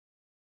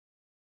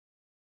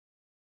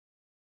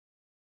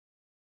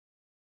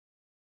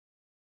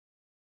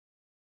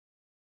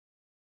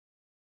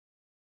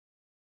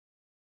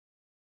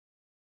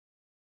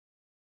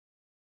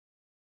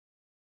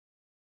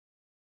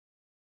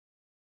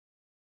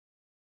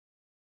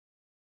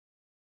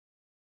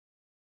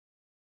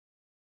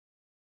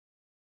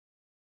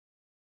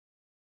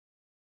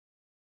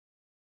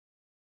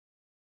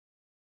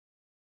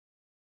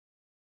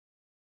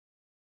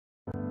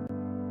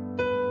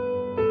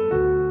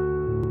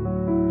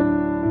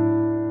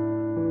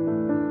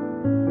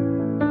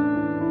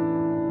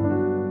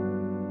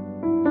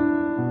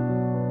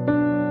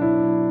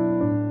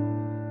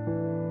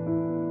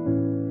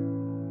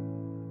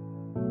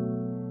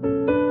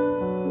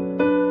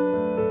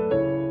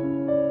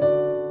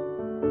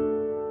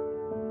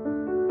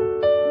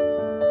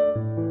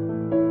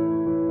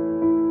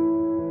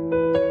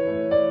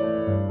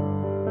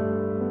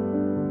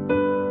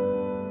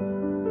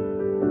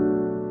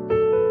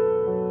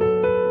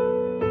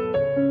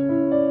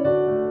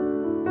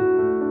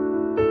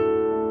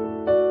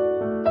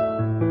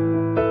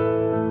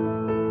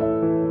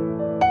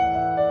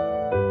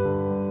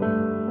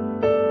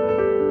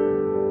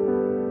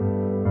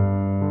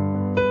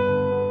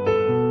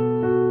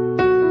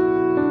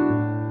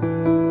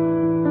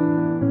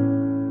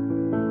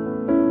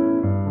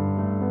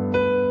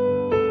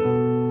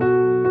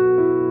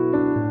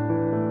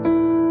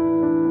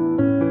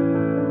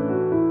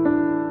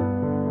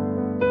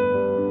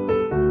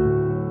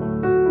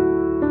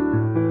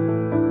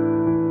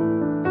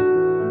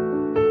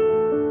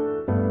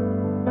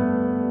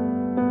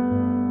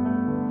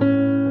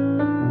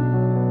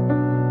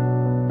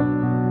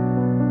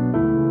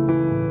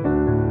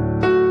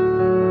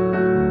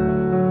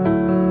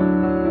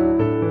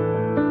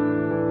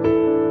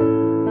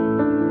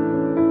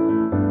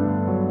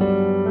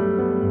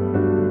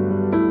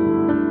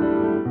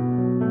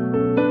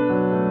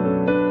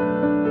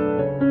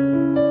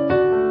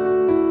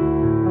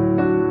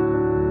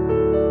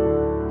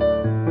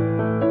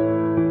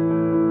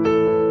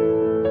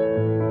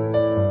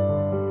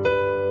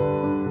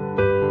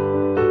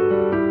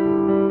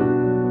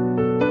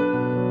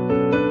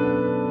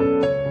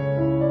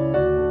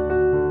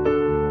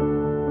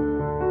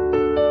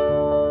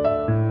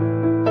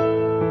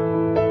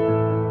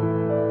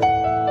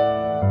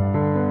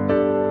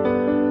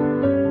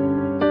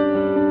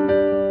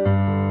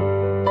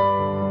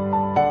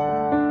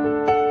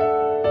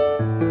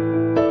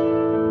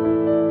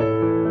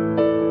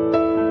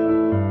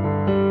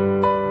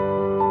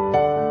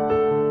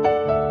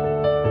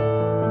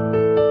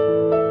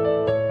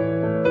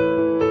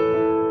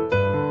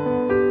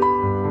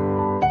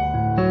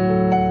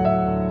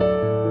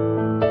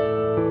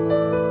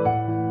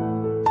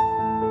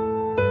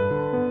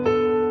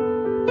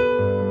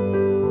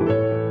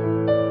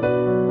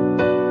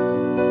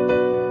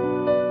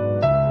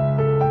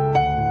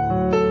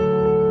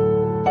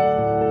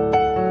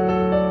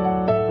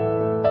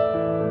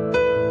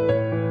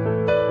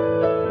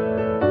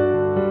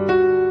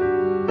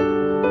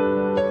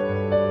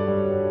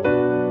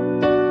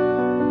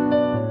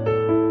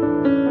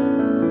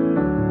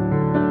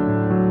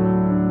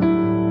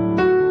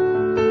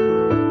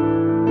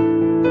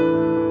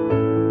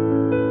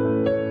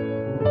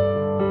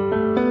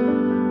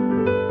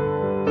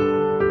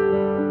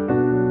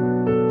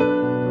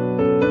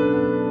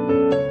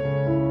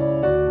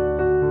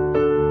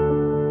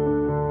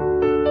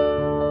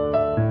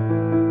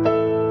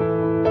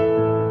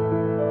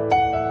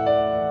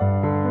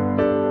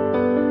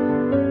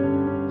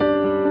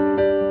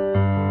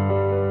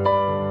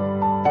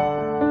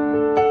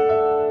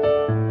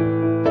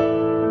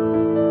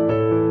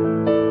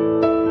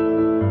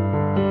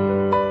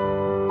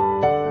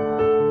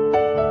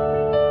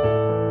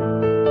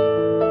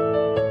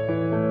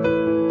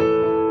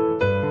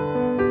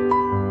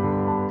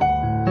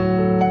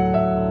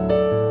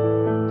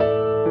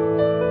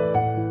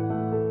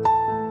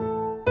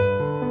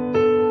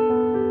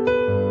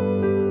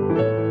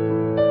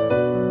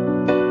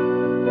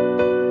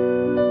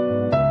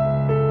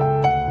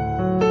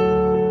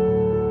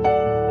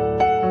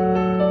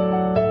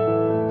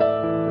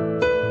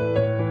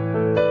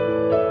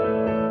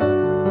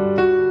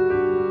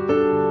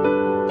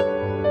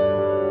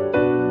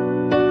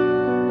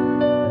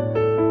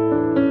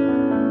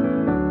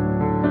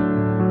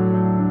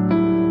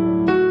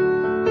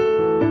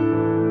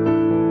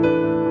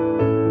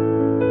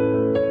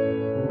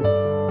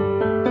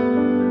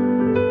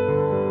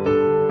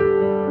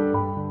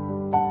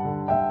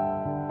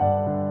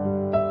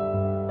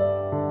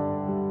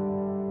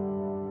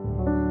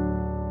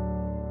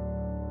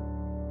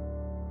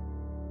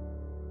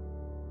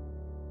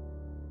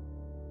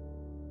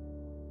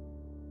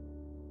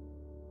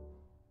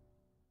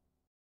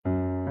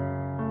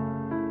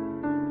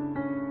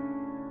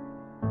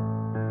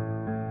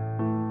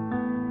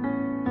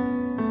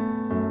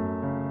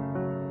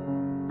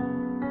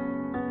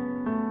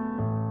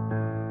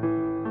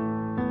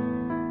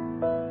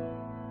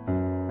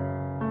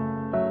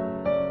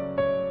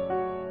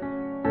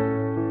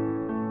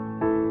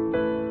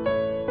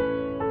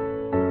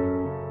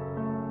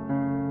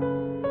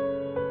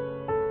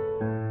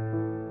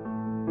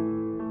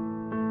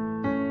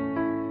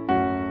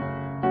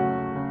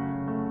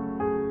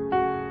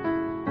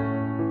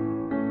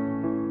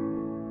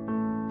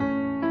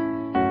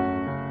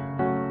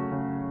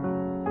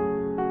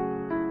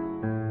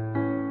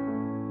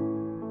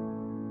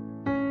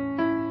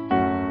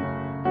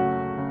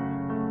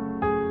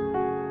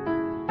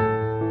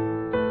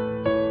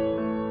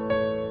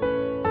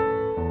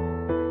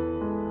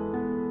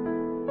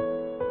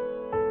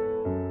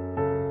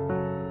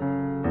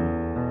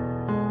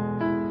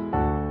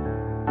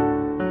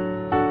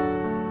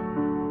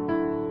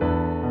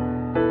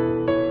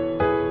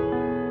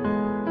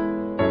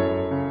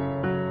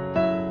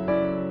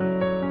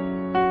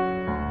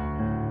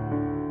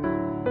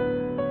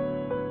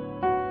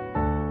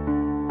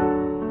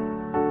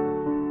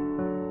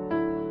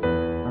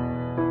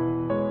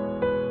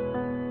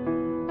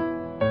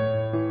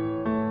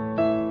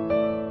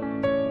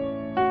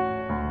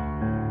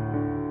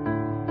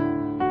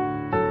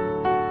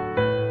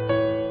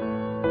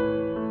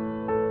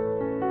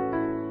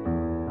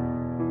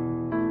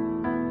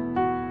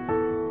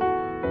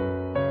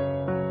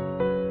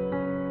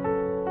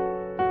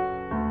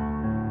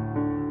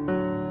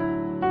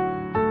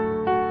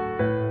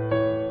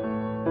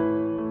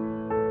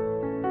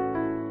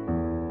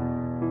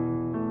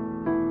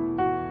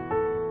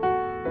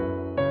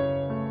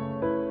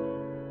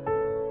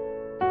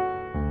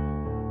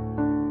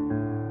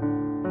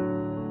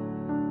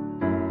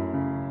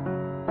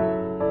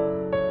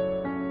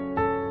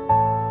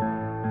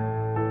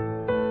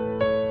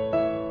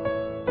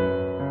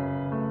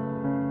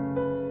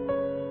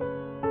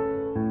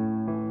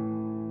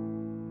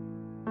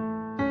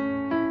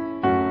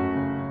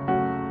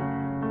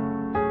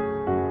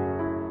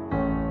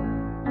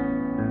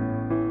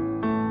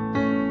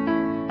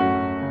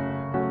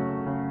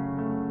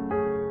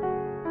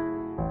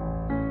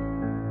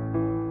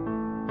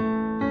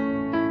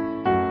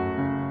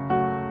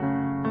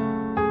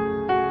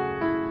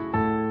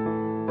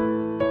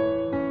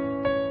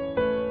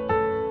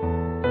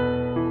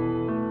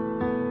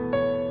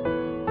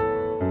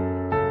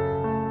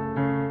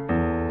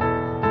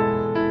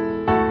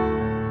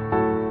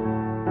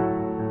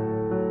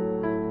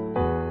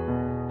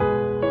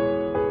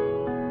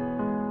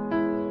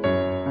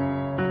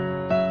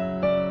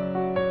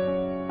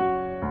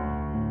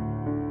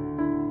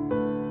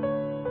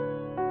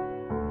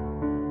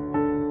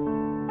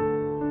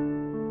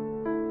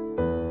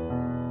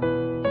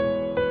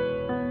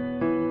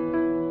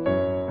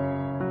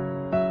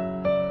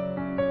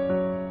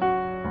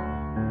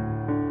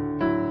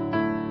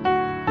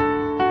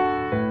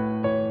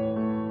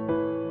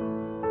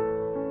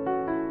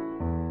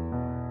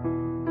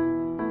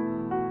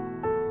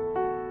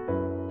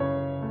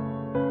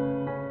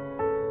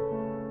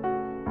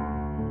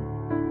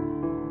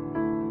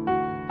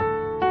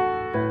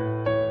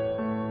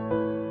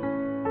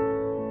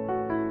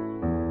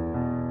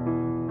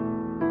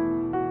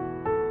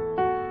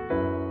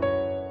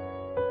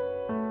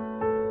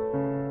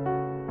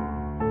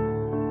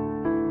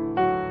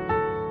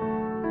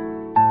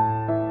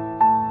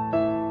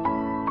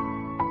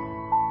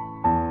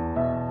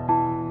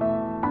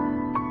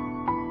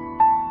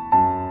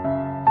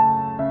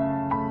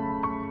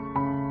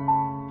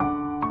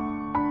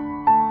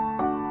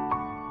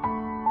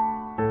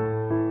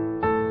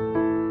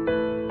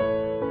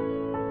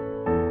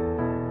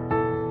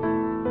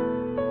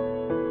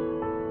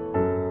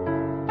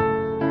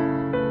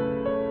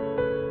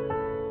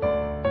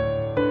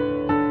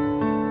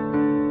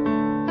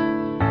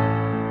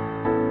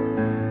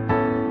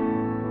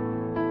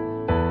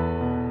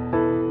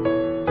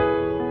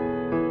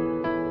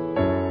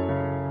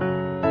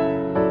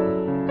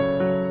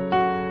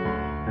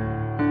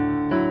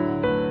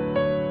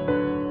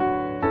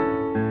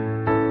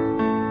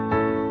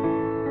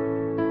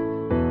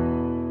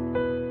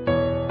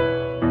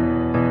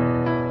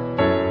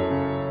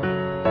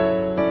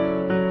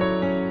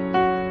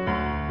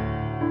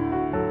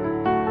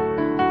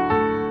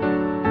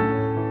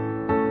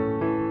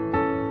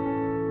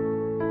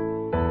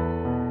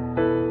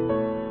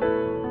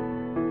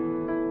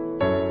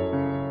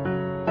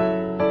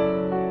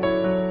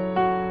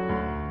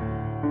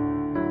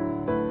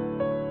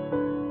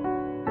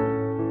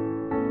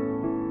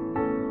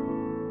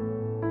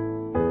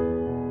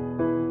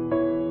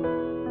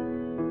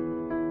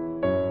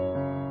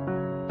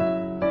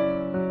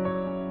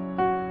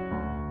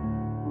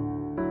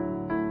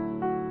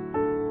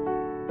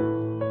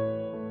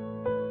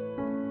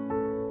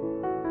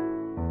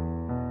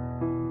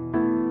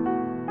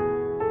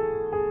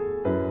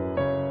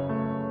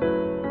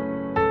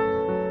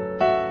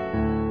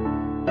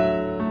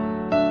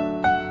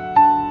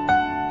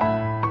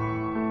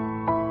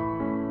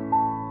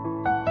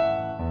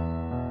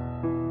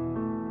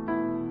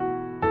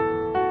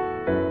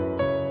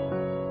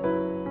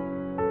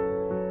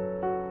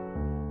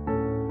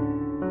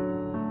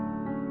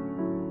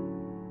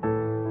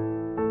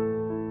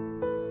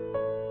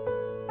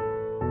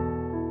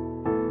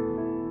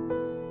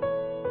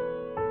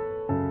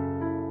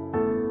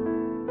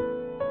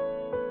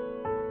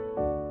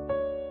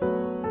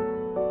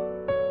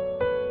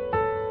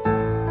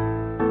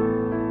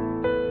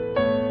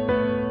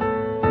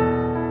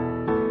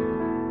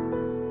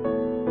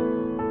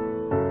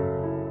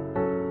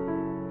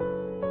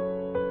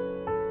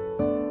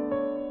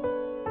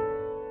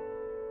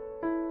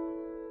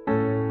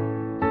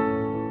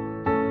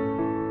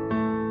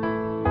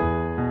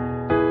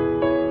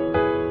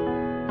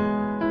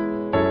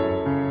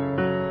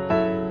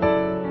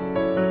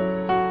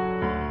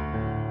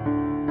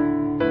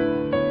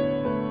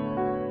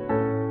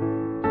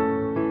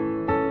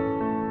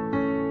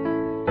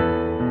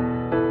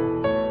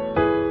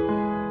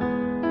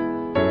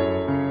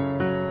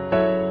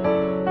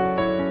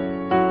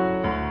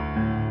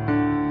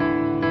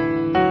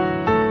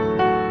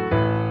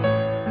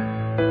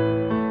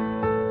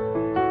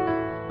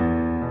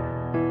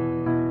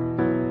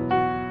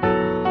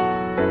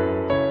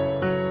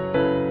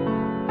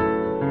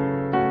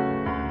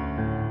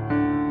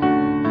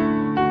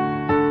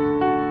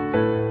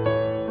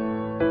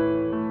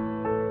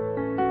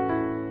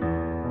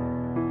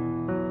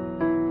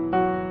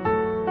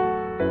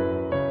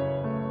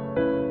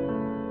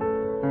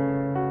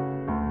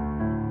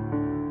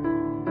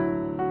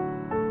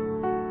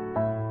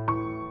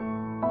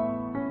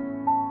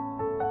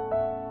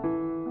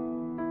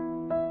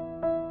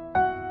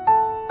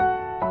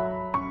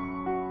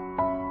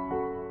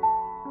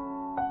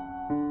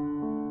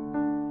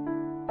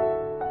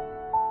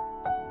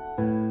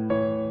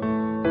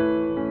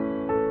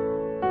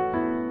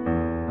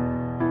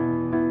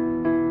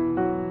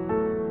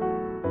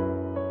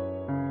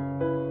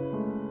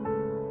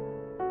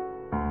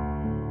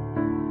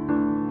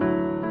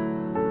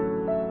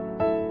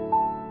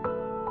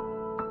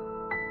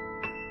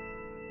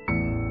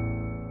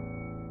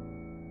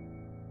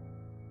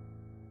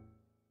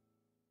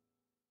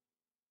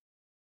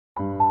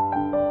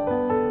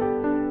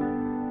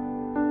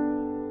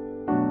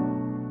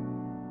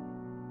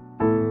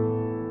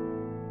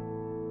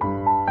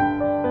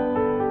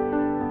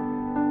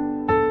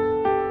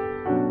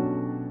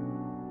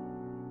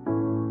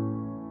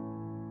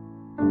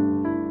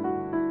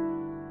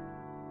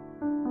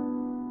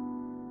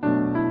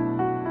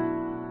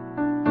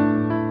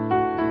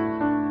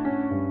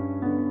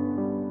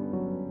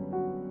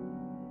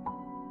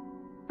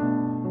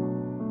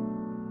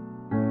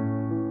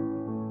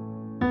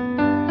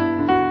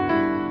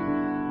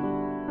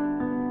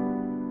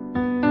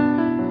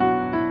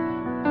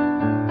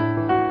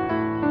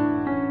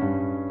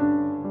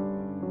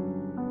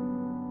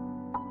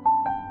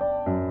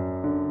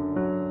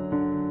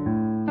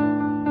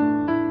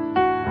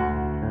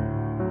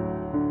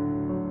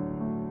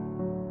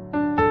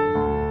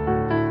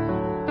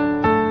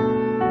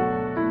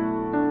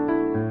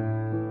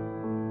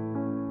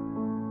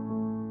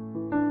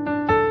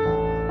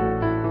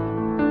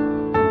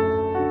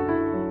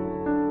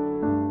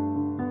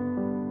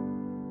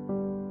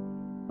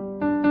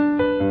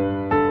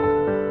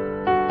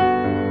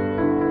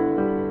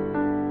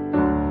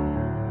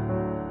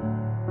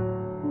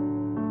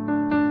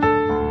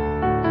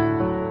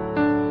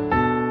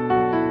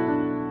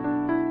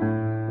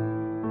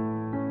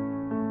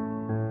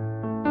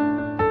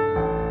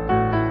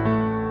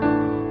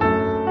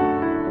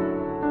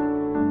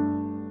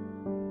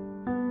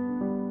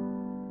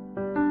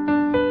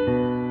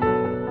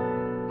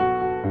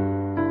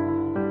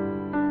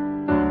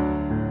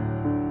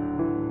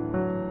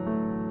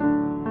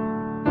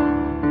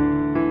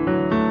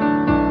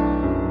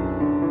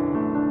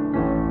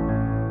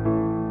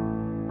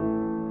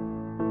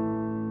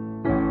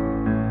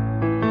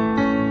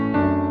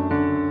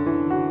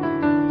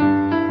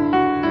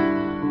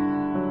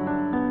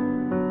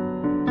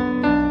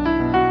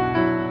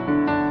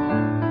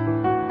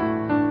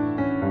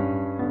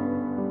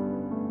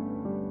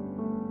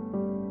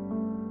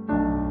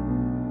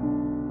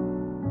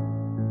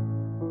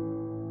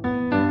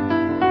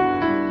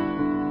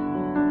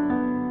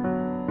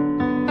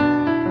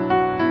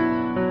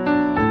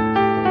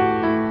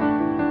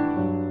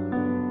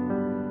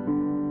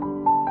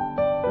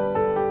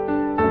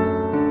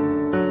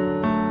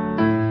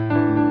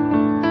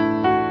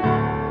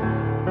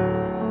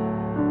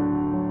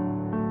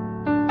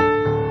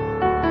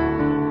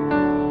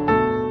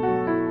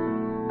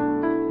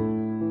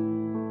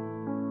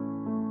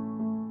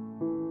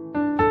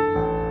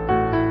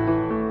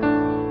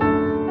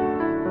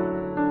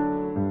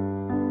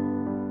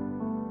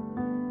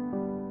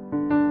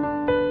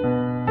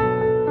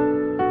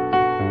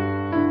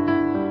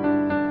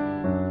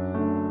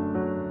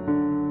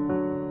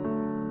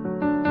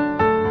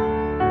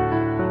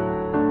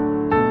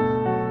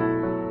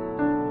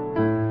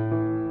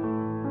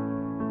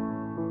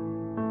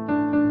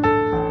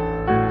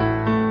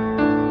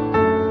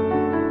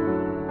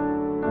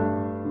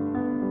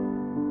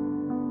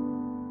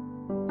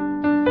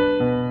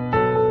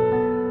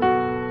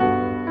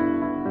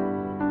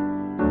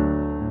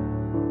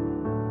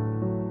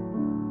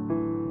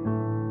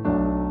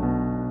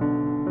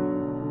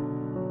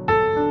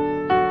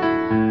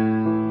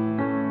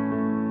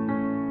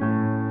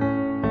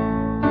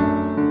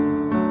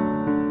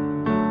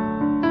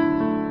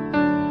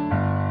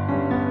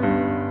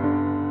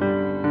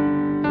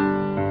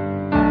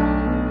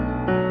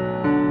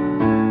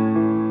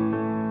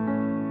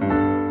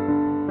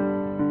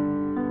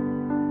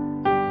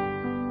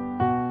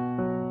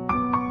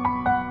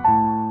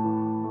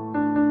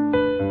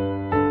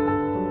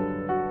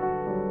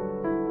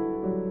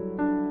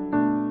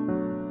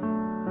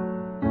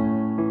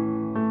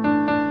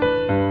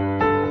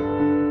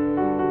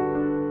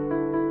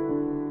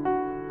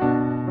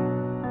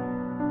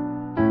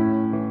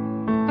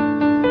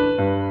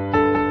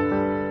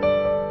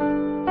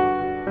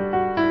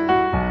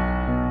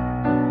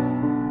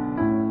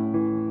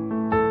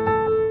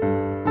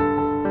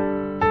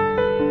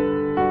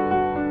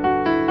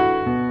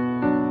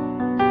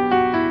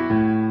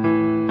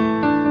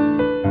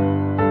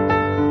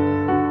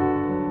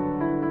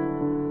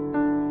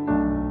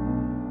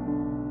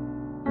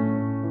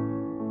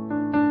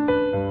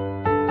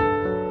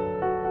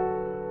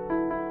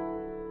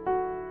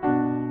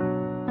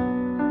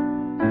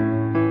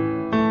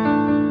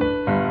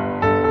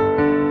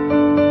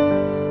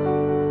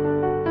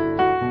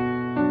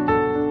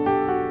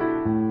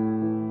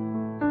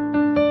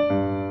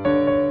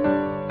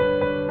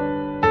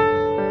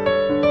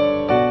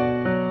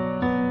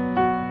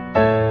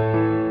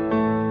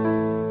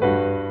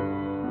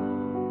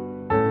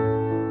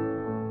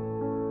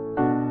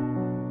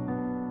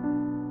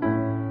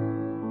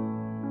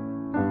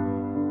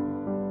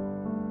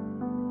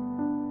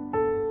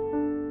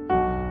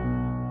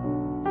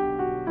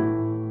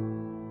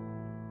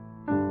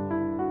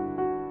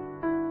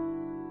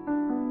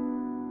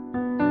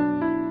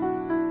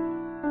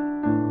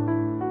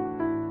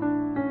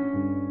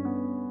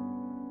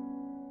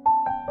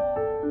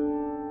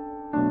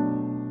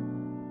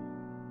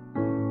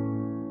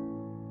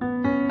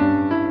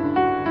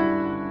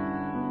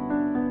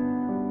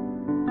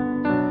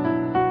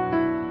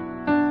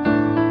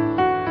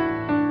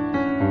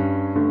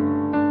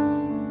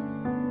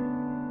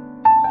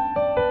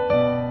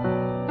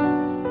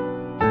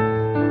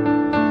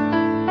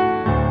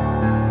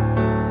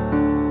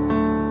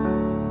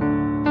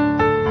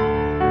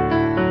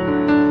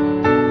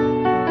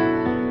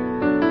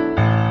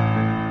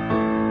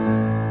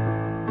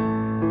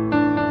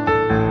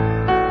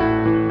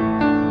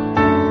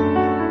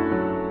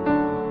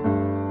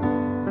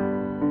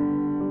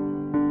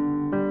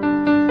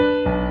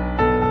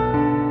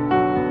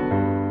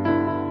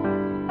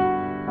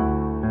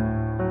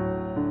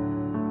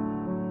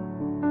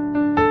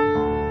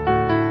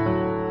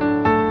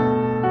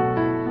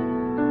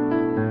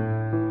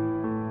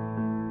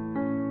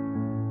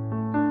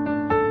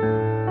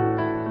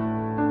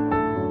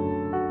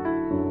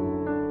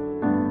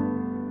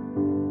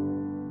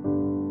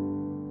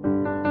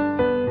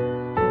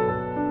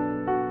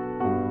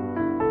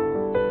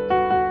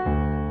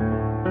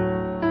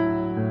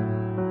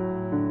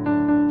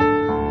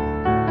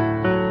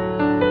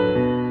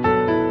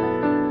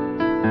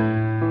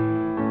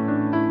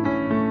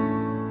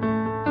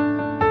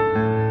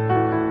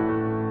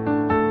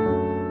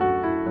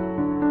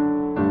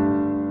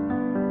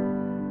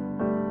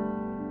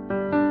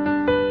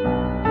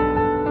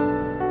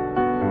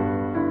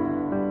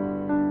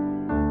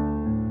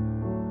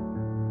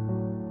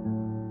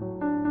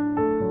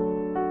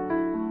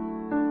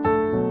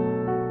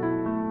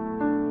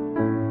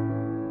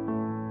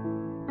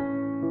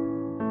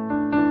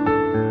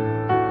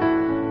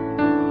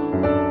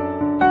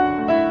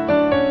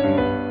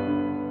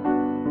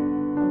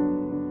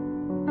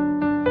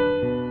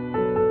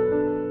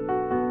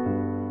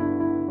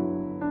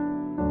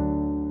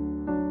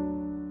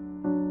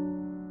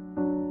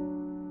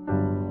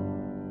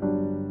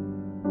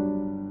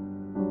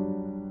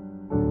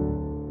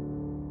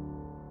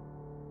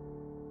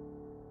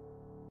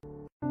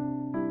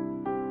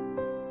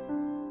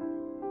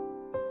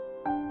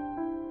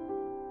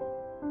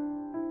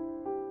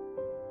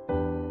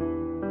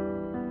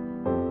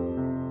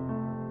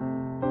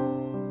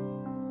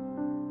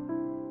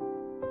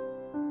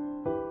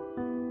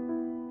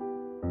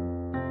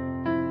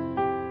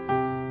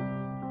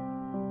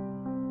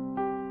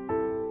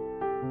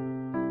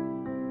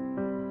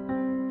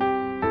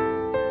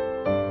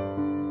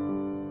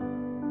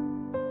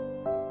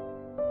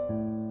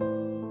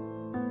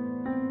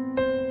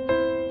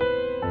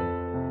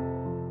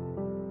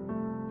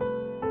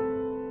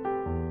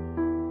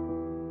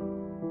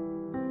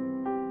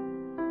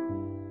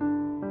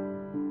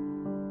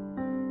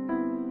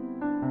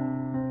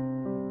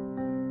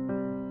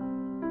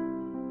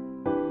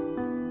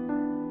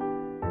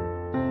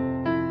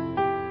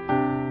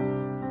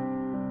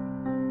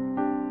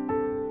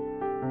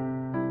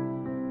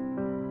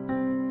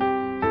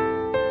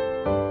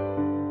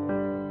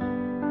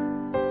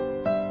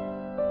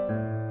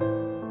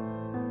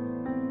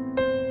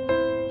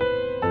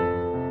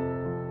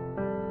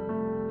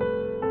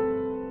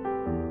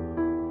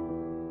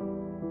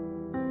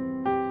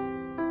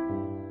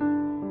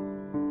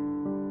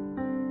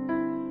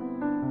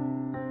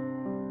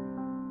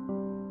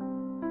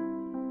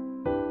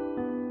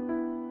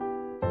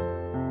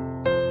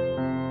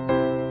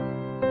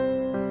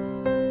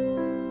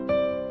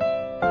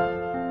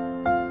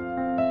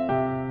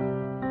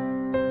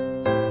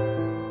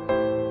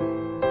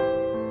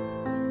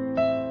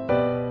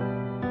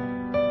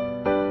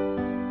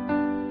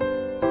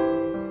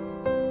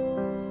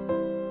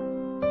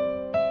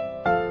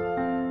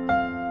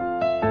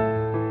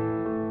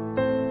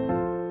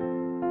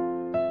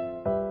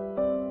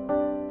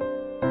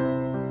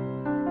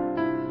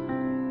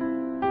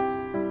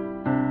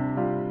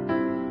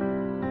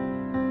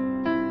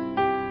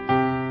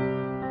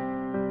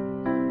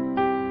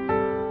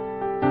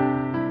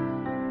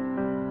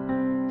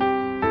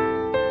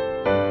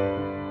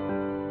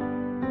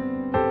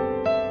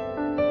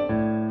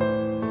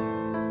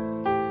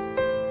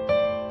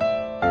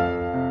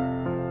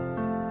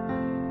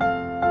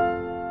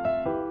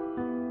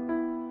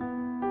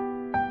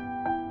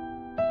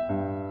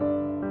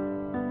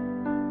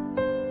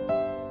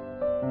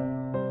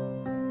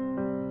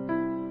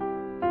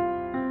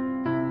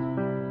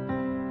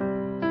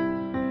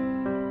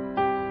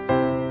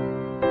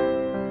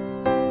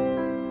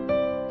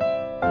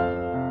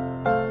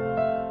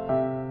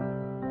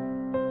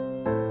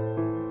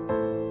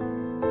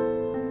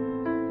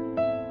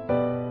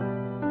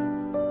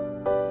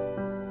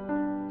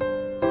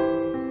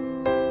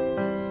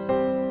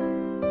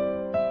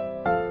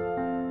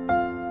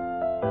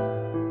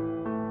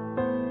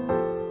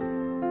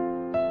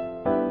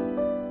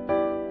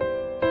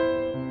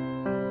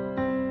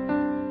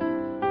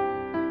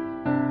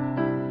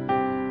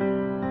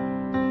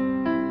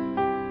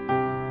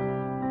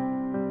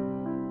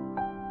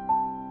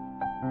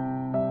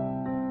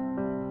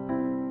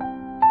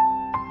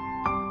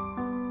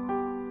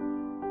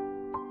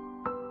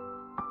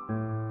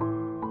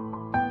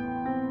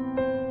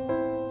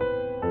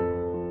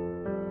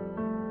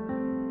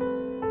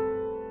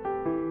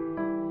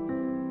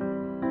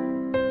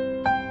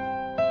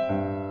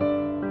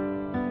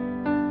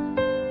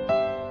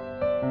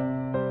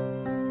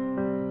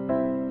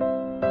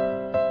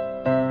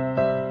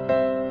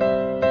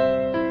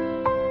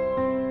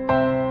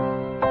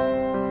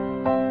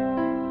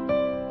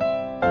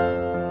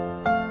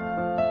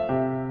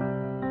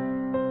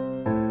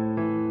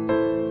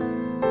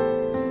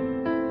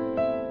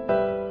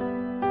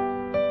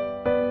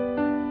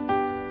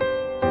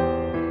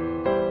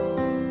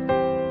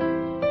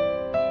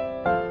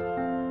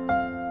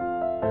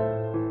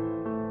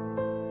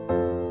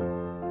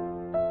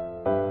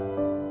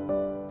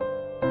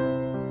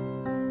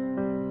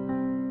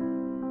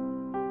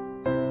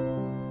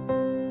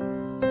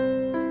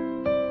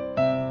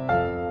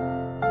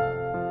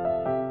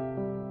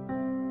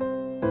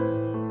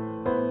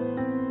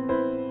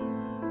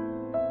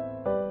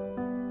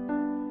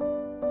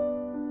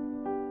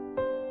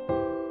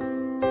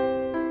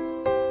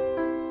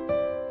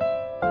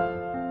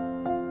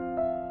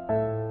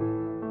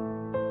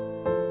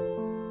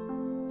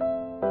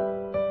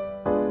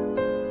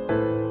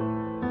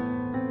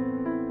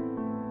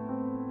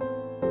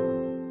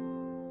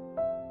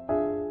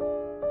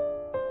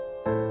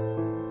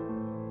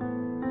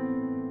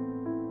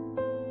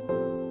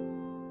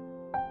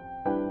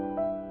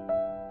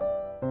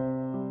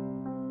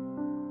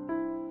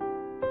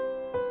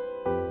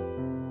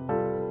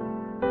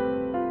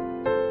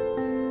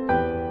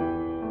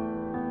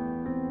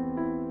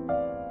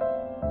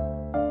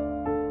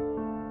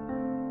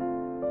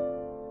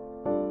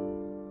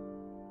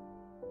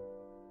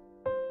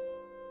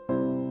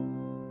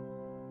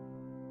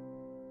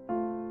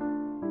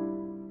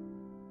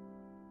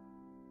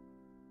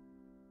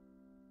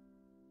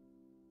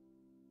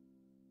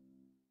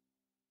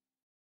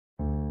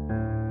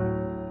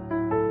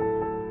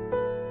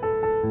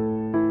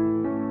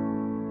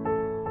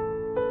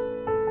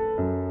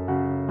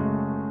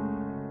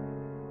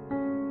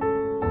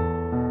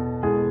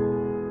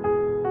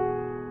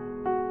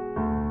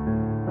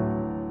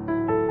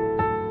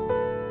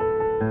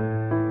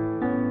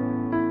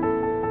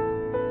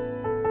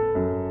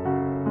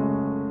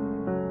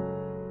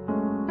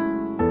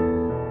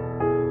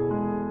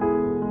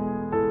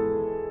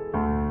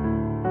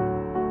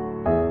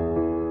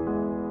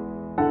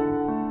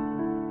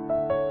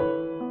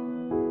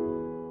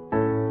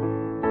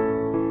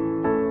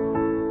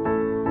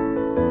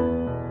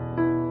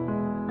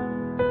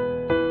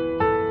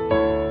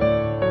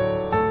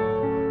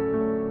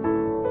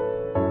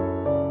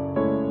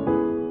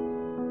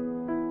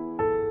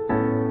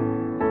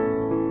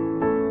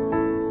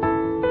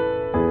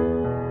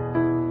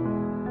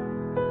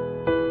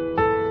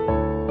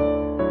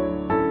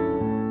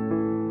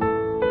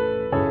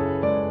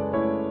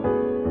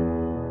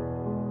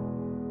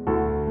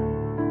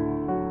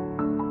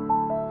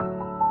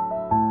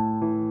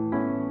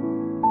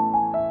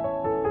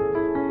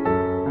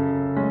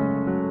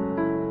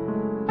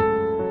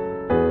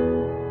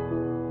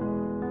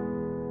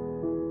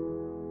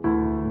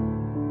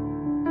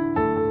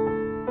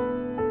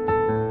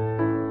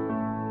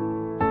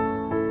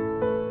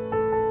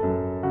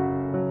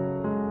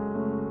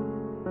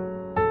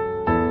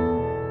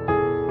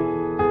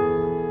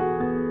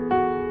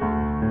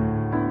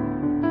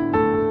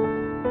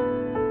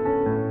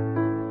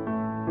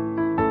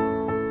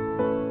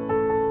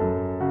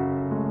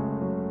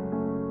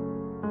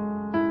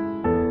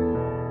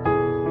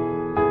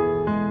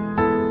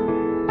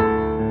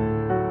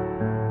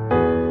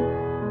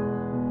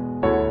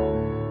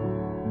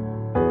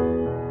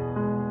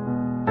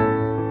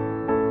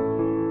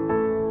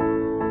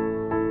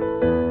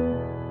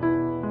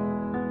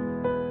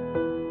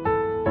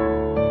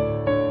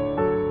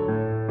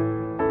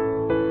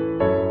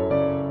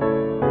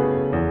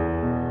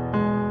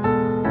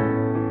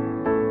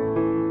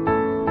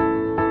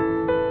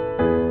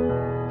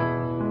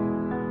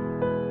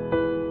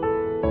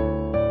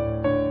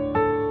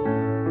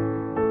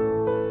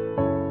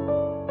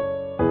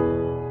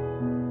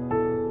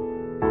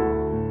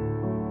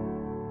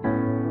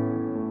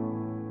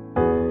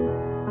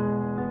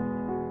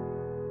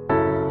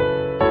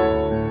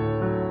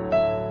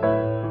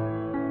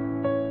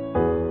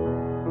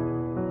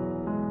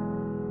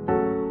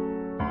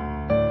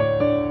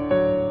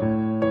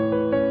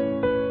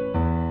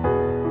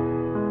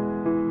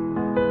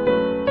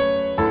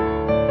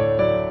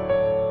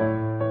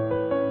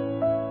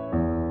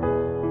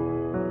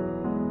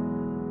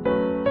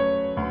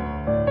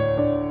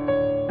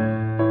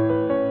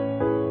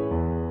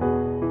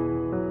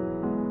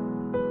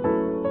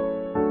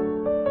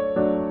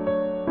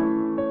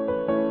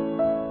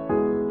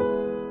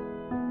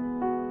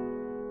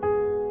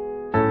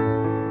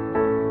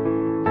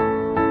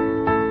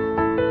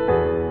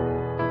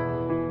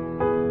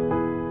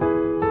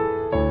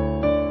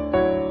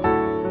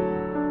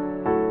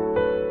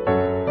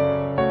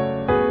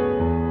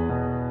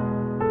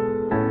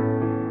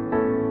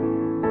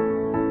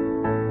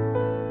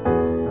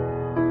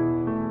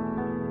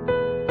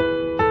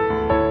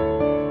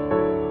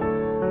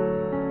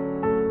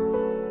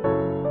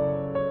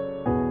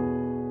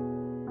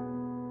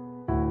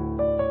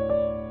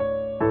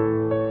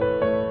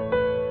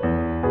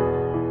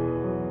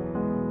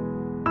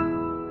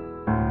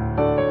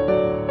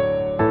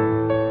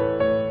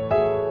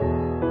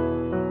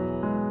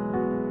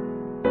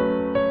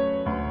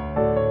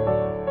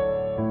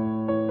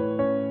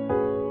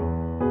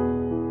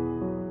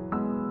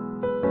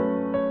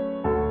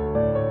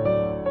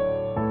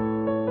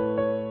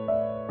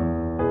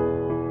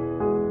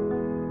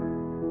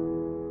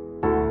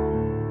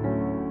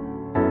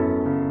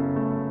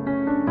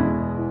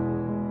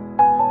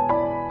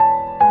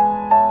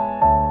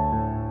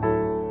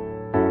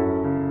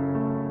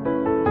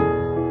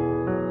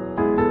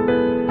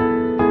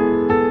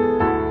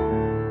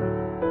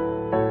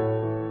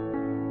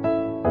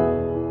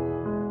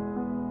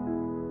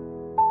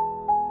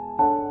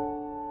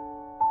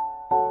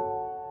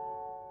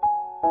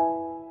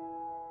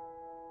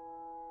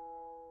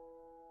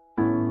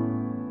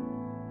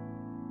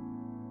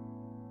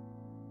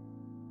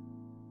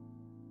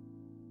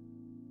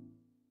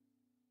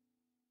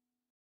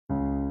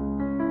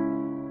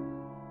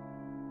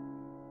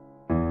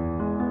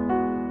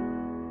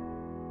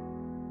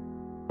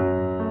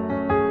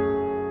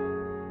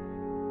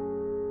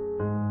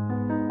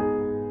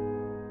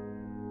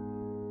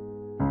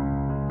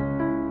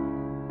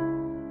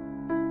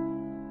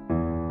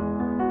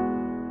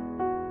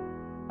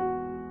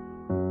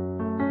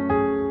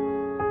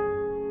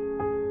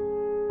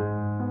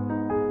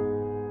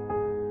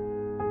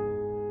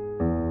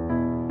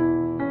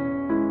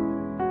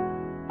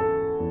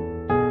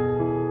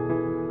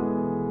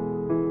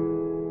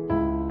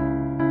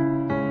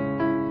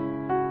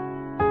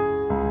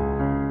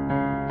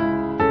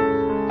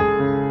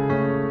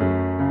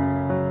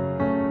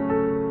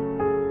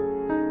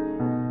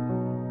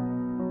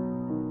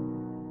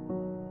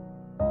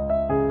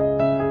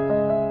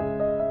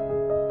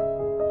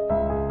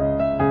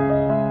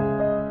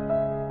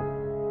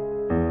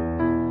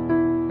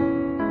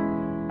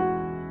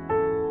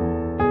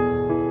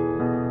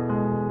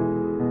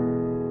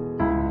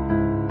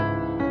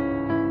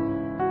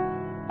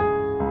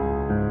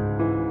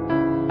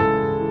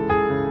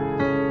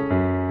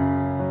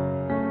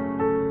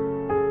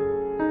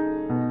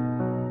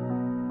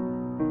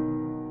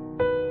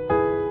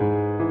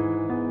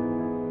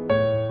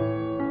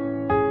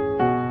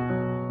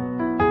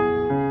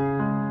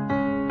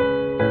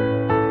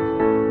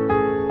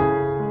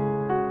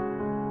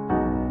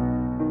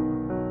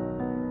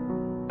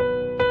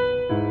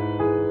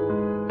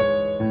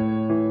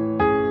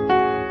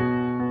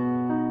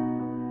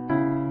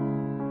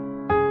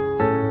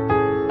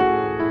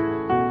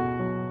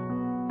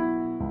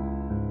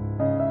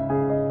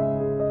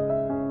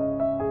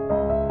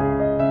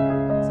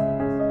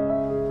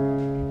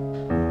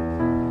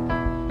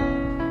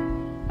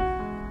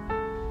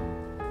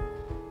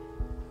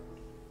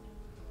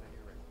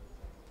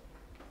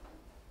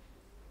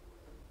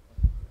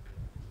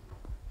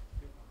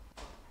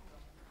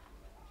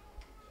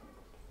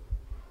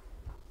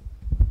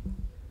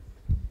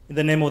In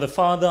the name of the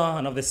Father,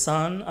 and of the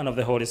Son, and of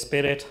the Holy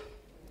Spirit,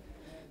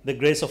 the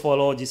grace of our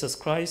Lord Jesus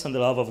Christ, and the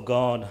love of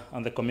God,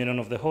 and the communion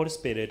of the Holy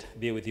Spirit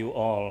be with you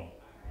all.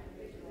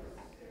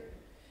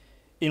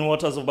 In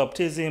waters of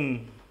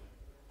baptism,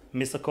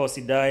 Mr. Cossey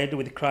died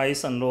with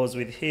Christ and rose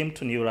with him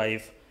to new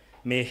life.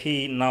 May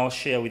he now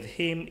share with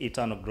him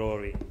eternal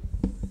glory.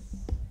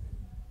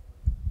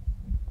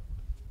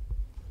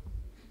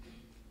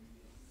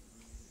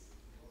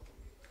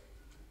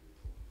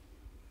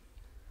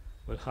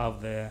 We'll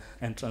have the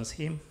entrance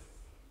hymn.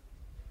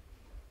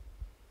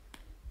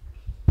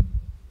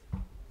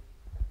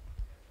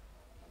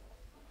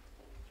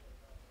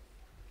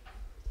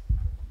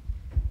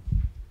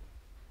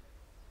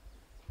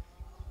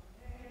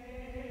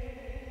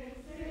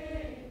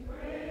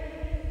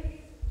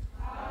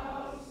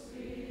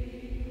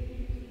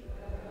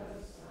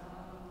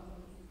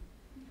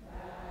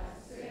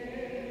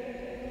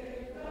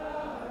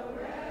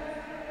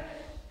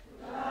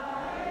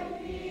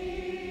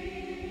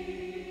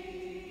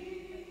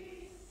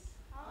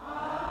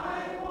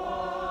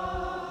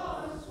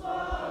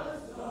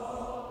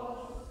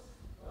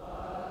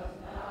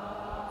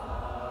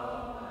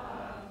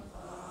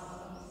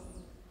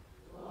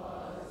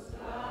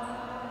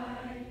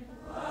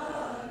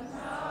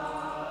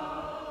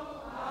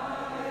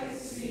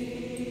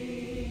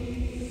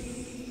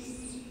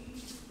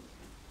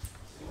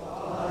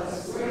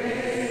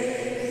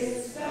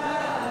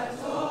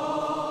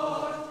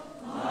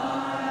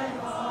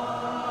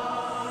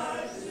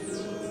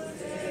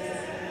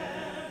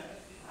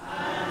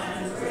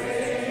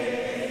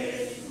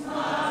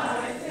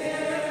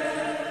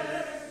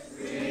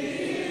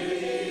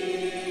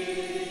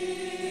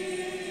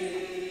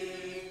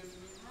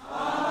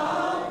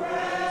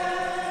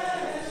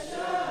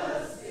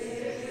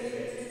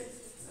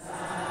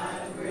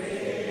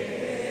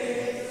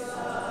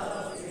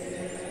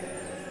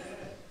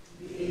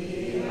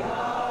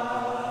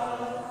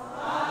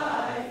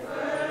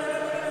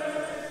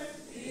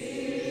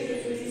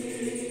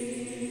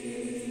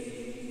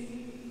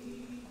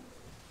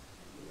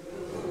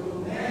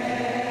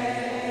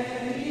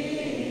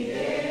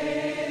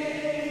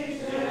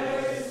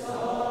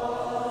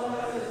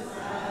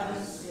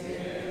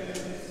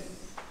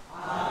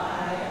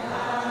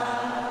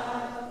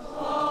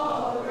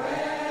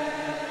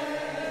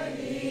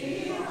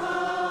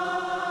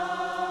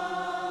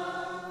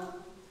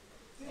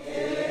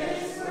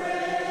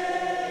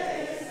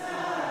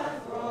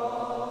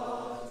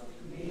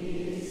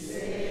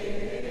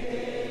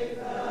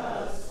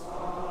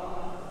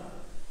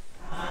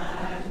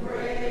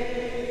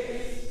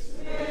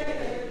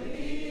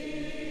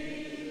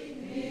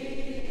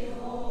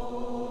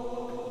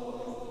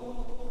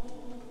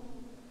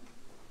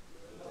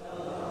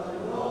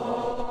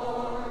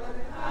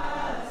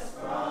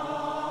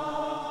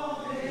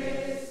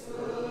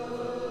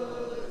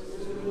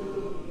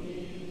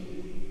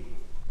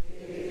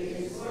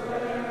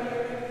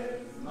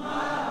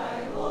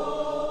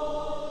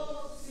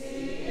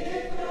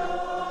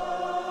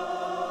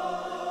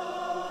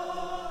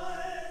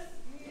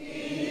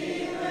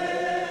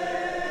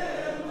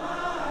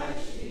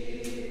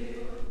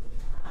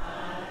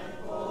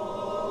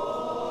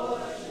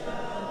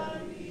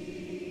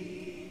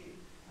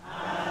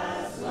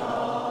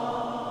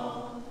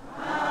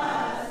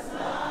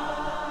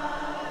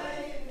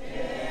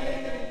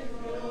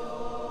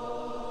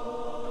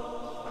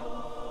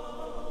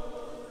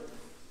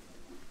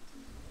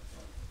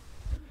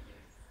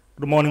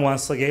 Good morning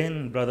once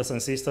again, brothers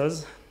and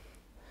sisters.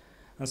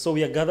 And so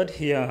we are gathered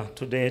here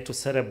today to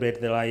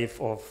celebrate the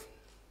life of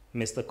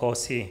Mr.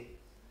 Cossey,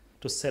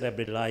 to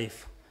celebrate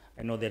life.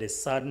 I know there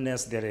is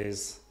sadness, there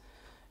is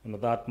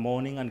that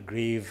mourning and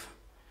grief,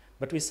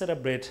 but we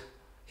celebrate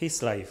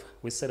his life.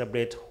 We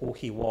celebrate who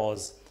he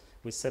was.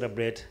 We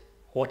celebrate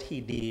what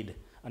he did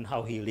and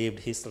how he lived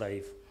his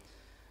life.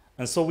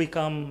 And so we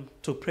come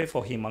to pray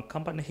for him,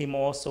 accompany him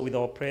also with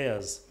our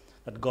prayers,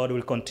 that God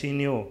will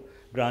continue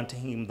granting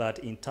him that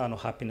internal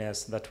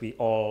happiness that we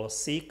all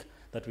seek,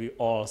 that we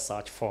all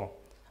search for.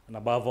 And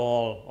above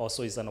all,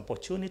 also is an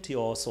opportunity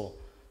also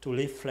to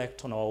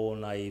reflect on our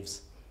own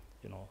lives,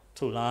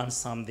 to learn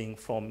something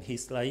from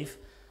his life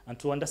and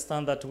to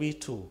understand that we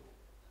too,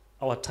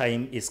 our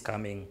time is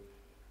coming.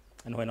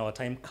 And when our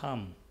time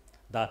comes,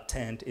 that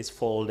tent is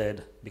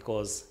folded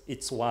because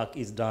its work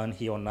is done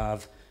here on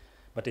earth,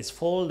 but it's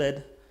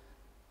folded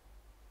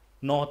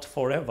not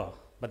forever,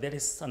 but there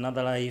is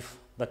another life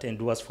that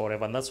endures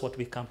forever. And that's what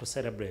we come to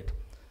celebrate,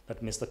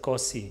 that Mr.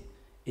 Cossey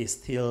is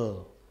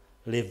still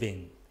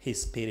living.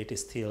 His spirit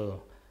is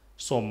still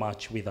so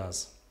much with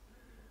us.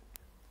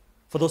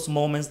 For those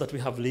moments that we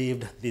have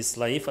lived this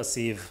life as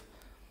if,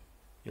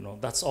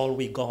 that's all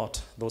we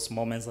got, those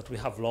moments that we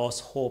have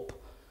lost hope,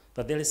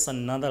 that there is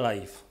another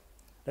life,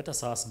 let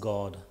us ask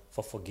God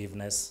for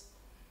forgiveness.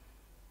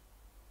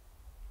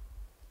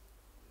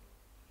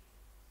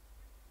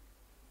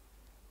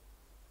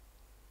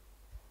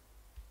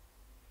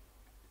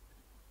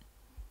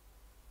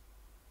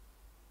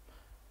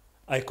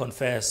 I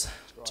confess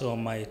to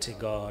Almighty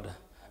God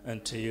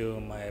and to you,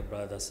 my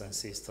brothers and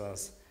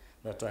sisters,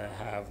 that I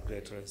have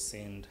greatly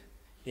sinned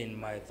in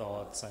my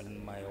thoughts and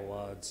in my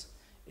words,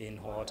 in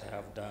what I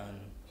have done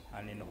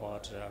and in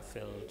what I have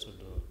failed to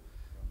do,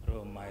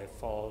 through my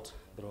fault,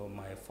 through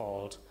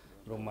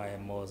my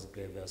most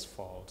grievous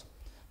fault.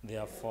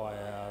 Therefore I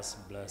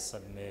ask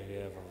Blessed Mary,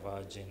 ever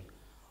Virgin,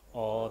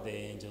 all the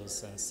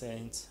angels and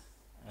saints,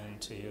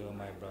 and to you,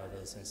 my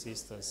brothers and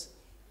sisters,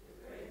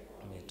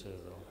 me too,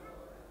 though.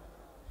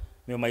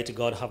 May Almighty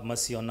God have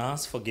mercy on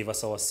us, forgive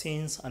us our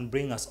sins, and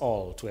bring us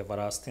all to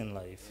everlasting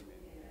life.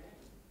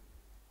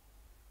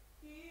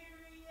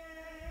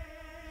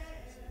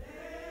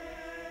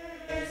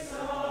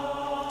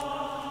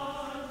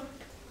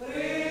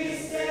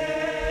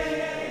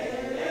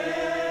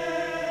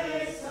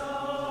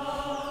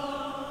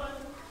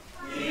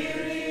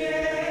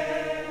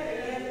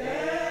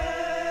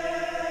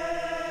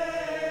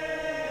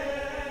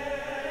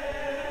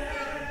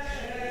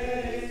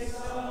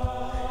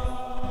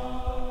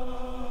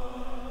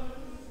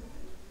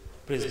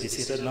 Please be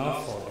seated now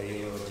for the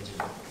eulogy.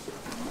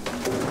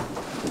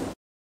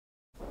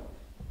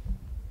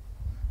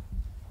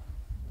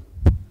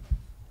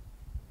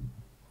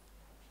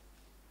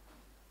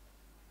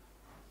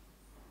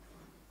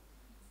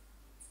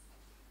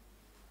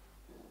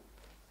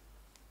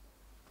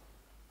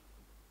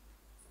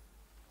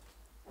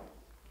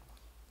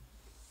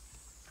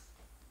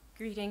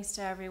 Greetings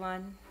to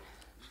everyone,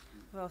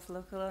 both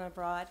local and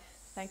abroad.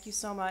 Thank you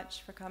so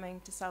much for coming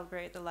to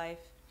celebrate the life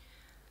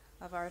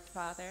of our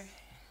Father.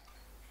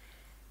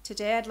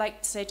 Today I'd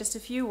like to say just a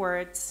few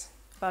words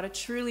about a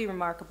truly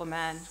remarkable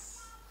man,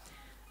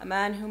 a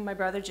man whom my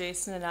brother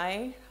Jason and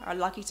I are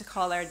lucky to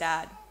call our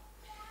dad,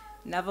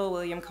 Neville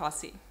William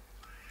Cossey.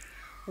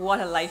 What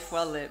a life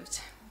well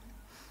lived.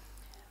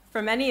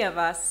 For many of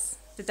us,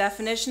 the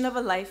definition of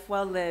a life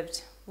well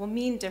lived will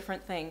mean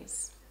different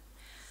things.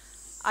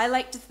 I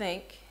like to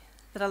think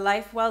that a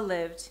life well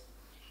lived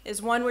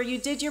is one where you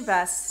did your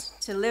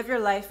best to live your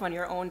life on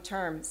your own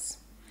terms.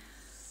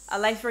 A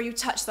life where you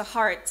touch the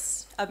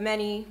hearts of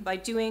many by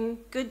doing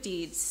good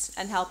deeds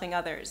and helping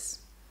others.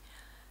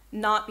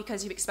 Not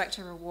because you expect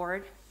a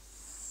reward,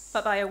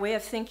 but by a way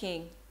of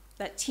thinking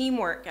that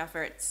teamwork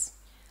efforts,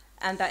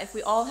 and that if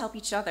we all help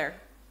each other,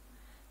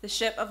 the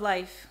ship of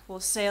life will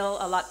sail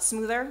a lot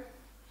smoother,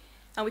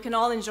 and we can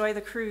all enjoy the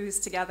cruise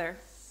together.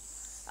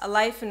 A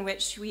life in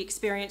which we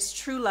experience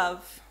true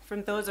love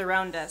from those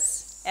around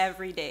us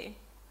every day.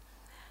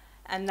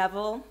 And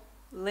Neville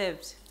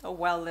lived a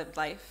well-lived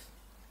life.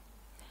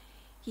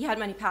 He had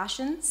many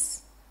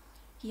passions,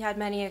 he had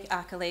many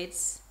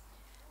accolades,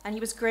 and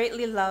he was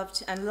greatly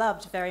loved and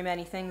loved very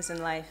many things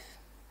in life.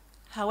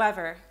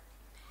 However,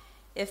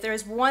 if there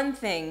is one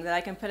thing that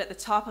I can put at the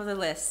top of the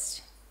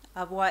list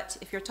of what,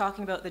 if you're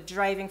talking about the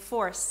driving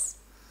force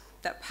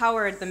that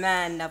powered the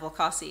man Neville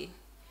Cossey,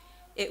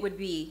 it would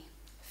be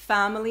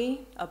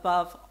family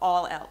above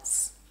all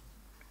else.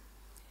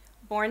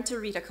 Born to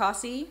Rita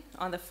Cossey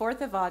on the 4th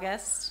of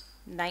August,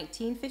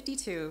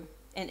 1952,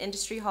 in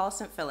Industry Hall,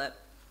 St. Philip,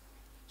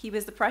 he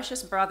was the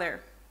precious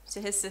brother to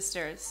his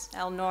sisters,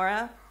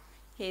 Elnora,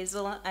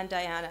 Hazel, and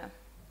Diana.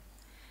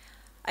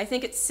 I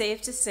think it's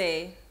safe to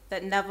say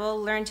that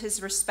Neville learned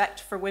his respect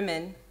for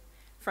women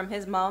from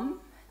his mom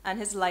and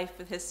his life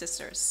with his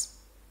sisters.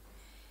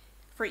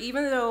 For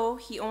even though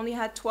he only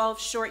had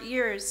 12 short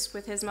years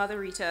with his mother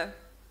Rita,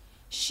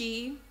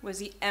 she was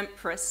the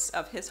empress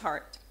of his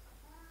heart.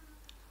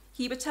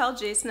 He would tell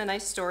Jason and I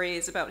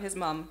stories about his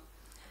mom,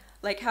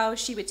 like how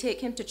she would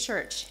take him to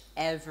church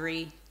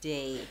every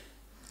day,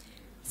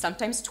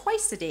 sometimes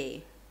twice a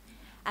day,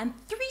 and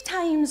 3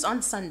 times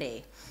on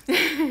Sunday.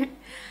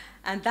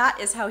 And that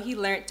is how he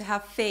learned to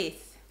have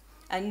faith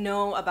and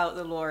know about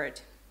the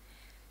Lord.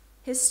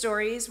 His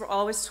stories were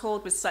always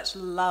told with such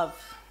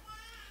love.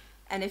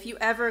 And if you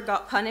ever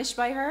got punished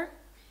by her,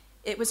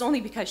 it was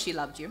only because she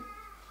loved you.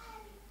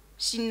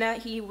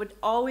 He would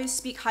always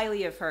speak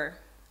highly of her,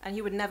 and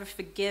he would never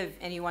forgive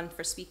anyone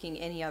for speaking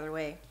any other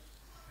way.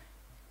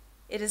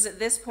 It is at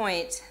this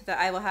point that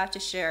I will have to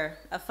share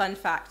a fun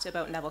fact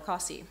about Neville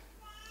Cossey.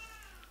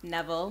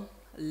 Neville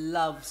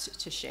loved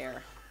to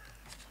share.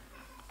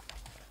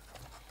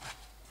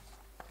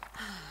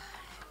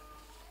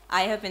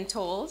 I have been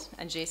told,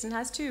 and Jason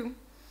has too,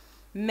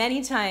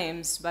 many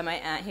times by my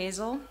Aunt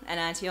Hazel and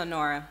Auntie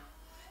Elnora,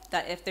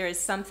 that if there is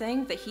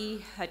something that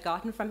he had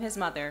gotten from his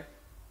mother,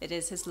 it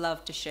is his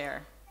love to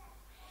share.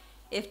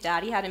 If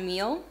Daddy had a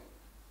meal,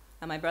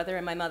 and my brother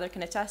and my mother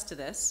can attest to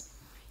this,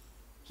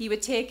 he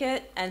would take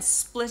it and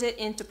split it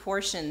into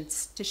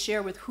portions to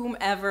share with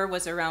whomever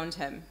was around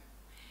him.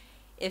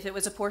 If it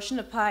was a portion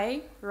of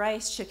pie,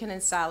 rice, chicken,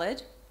 and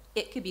salad,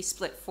 it could be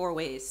split 4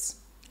 ways,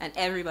 and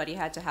everybody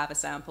had to have a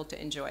sample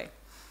to enjoy.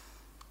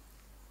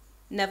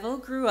 Neville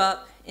grew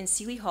up in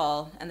Seeley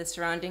Hall and the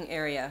surrounding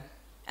area,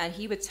 and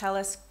he would tell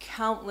us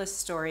countless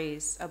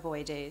stories of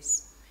boy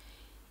days.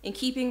 In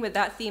keeping with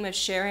that theme of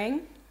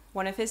sharing,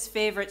 one of his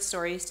favorite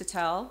stories to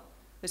tell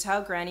was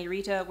how Granny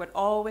Rita would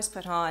always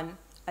put on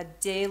a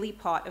daily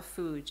pot of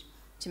food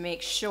to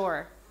make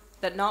sure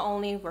that not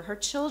only were her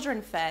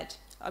children fed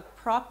a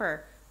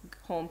proper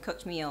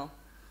home-cooked meal,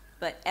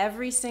 but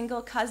every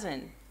single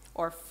cousin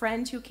or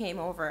friend who came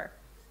over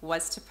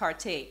was to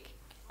partake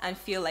and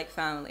feel like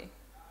family.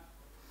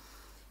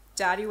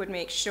 Daddy would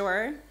make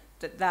sure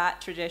that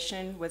that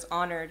tradition was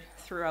honored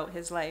throughout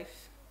his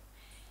life.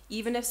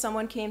 Even if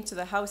someone came to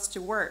the house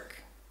to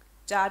work,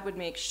 Dad would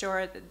make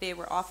sure that they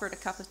were offered a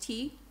cup of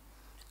tea,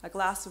 a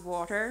glass of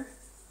water,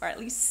 or at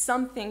least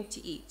something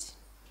to eat.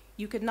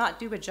 You could not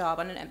do a job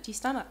on an empty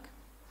stomach.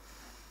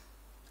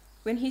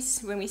 When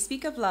we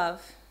speak of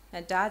love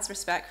and Dad's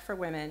respect for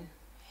women,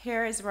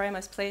 here is where I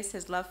must place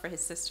his love for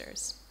his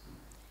sisters.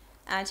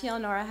 Auntie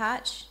Elnora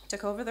Hatch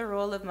took over the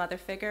role of mother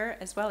figure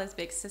as well as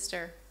big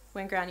sister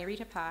when Granny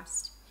Rita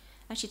passed,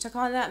 and she took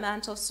on that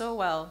mantle so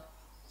well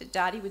that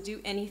Daddy would do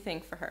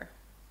anything for her.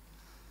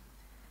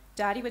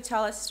 Daddy would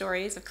tell us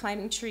stories of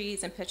climbing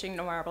trees and pitching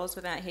marbles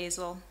with Aunt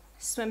Hazel,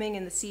 swimming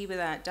in the sea with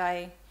Aunt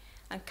Di,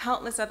 and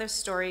countless other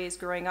stories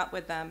growing up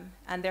with them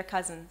and their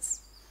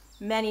cousins,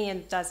 many a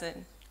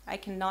dozen. I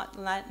cannot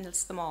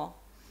list them all,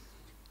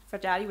 for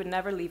Daddy would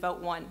never leave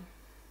out one.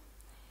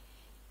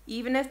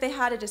 Even if they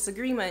had a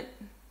disagreement,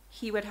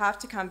 he would have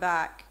to come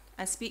back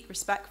and speak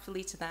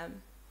respectfully to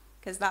them,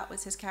 because that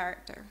was his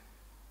character.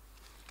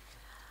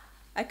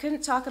 I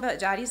couldn't talk about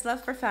Daddy's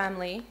love for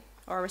family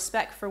or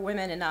respect for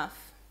women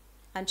enough,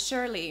 and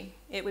surely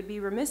it would be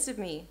remiss of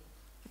me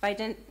if I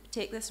didn't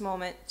take this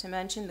moment to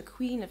mention the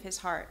queen of his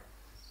heart,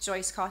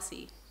 Joyce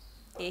Cossey,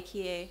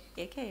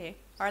 aka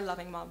our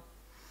loving mom.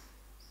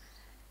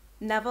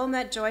 Neville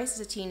met Joyce as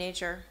a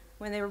teenager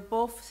when they were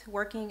both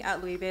working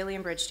at Louis Bailey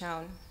in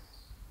Bridgetown.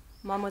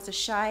 Mom was a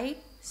shy,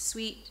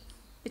 sweet,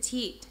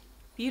 petite,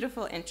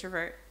 beautiful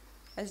introvert,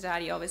 as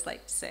Daddy always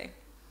liked to say.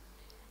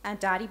 And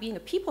Daddy, being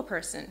a people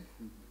person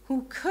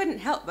who couldn't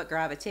help but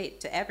gravitate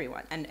to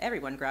everyone, and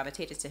everyone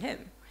gravitated to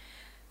him,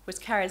 was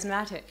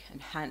charismatic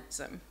and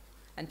handsome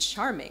and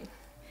charming.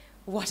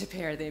 What a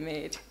pair they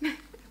made.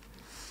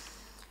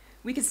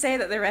 We could say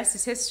that the rest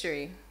is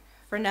history,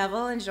 for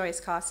Neville and Joyce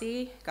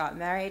Cossey got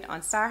married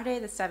on Saturday,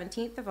 the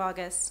 17th of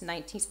August,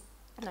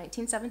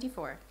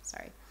 1974,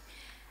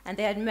 and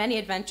they had many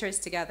adventures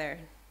together,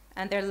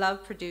 and their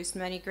love produced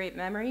many great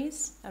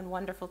memories and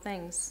wonderful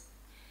things.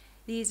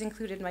 These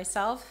included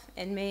myself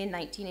in May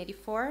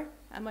 1984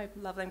 and my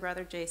loving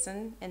brother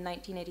Jason in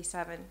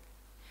 1987.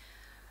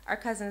 Our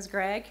cousins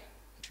Greg,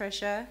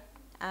 Tricia,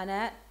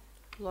 Annette,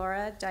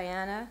 Laura,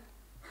 Diana,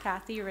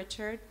 Kathy,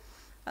 Richard,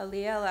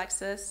 Aaliyah,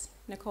 Alexis,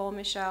 Nicole,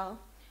 Michelle,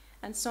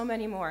 and so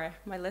many more.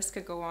 My list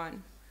could go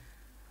on.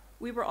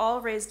 We were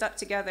all raised up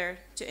together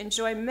to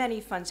enjoy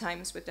many fun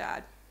times with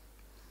Dad.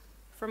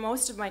 For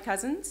most of my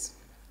cousins,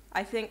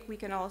 I think we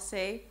can all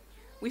say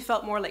we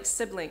felt more like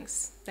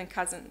siblings than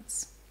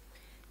cousins,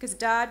 because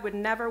Dad would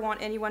never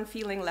want anyone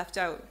feeling left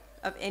out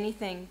of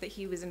anything that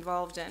he was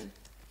involved in.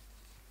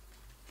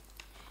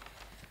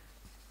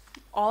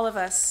 All of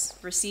us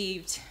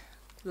received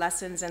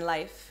lessons in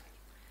life,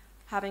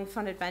 having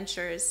fun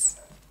adventures,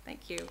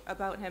 thank you,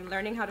 about him,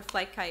 learning how to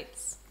fly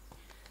kites,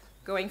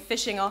 going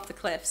fishing off the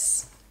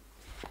cliffs,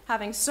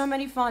 having so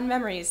many fond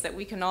memories that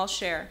we can all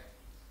share.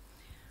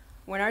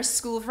 When our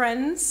school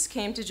friends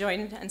came to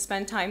join and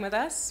spend time with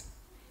us,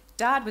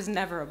 Dad was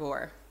never a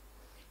bore,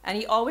 and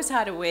he always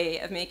had a way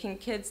of making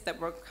kids that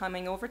were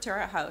coming over to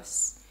our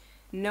house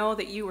know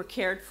that you were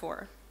cared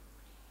for.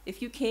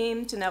 If you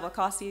came to Neville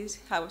Cossey's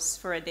house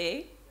for a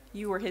day,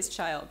 you were his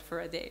child for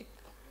a day.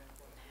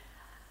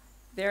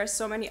 There are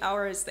so many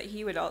hours that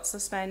he would also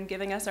spend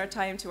giving us our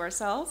time to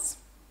ourselves,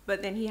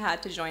 but then he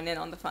had to join in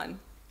on the fun.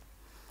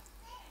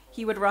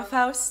 He would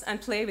roughhouse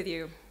and play with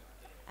you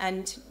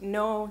and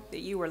know that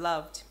you were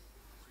loved.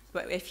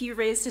 But if he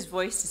raised his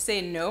voice to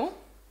say no,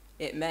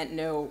 it meant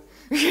no.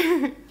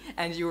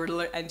 and you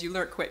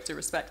learned quick to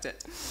respect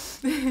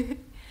it.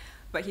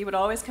 But he would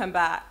always come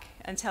back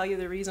and tell you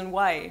the reason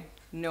why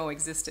no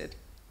existed.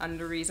 And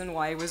the reason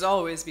why was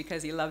always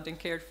because he loved and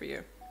cared for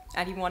you.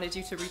 And he wanted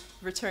you to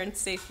return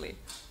safely.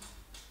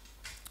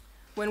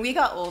 When we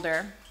got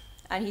older,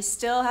 and he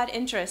still had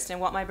interest in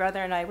what my brother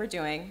and I were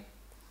doing,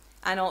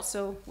 and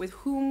also with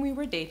whom we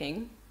were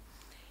dating,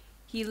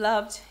 he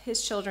loved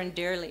his children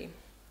dearly,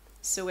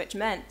 so which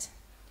meant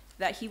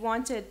that he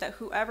wanted that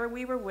whoever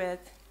we were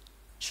with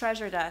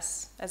treasured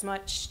us as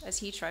much as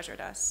he treasured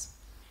us.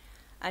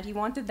 And he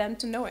wanted them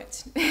to know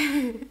it.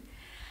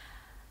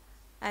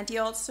 And he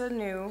also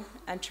knew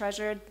and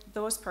treasured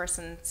those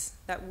persons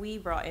that we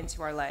brought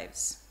into our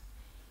lives.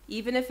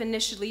 Even if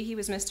initially he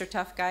was Mr.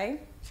 Tough Guy,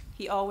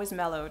 he always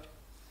mellowed.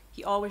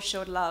 He always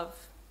showed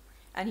love.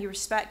 And he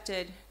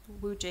respected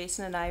who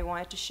Jason and I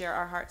wanted to share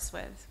our hearts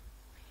with.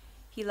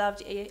 He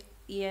loved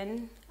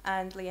Ian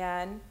and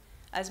Leanne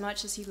as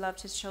much as he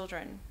loved his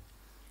children.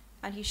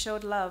 And he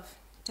showed love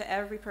to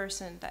every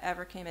person that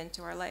ever came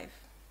into our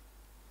life.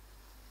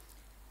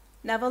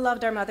 Neville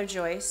loved our mother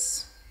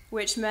Joyce,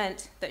 which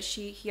meant that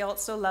he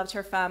also loved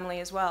her family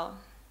as well.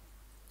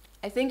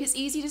 I think it's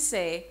easy to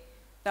say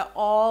that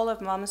all of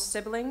Mom's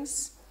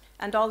siblings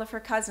and all of her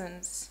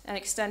cousins and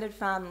extended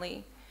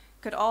family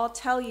could all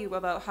tell you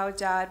about how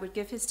Dad would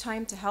give his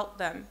time to help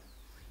them.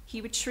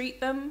 He would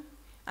treat them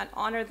and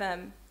honor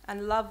them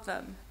and love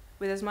them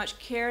with as much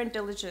care and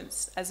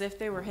diligence as if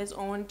they were his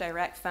own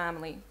direct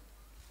family.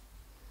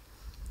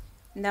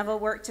 Neville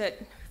worked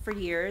for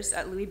years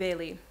at Louis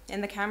Bailey in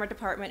the camera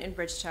department in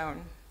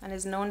Bridgetown and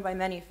is known by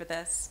many for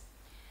this.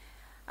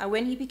 And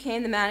when he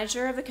became the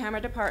manager of the camera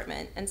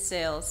department and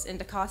sales in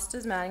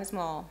DaCosta's Manning's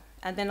Mall,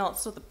 and then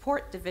also the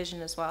port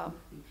division as well,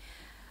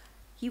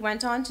 he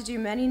went on to do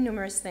many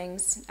numerous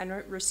things and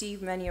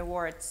receive many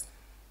awards.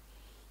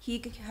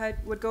 He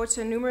would go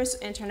to numerous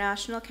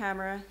international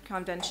camera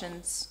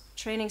conventions,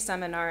 training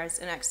seminars,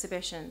 and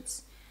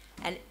exhibitions.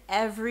 And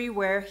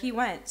everywhere he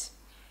went,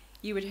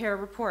 you would hear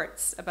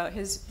reports about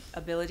his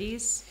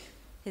abilities,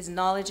 his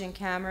knowledge in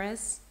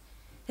cameras,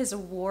 his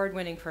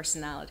award-winning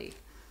personality.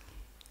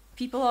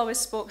 People always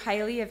spoke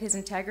highly of his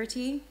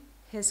integrity,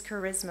 his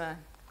charisma,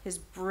 his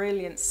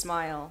brilliant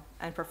smile,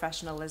 and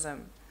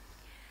professionalism.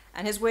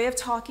 And his way of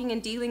talking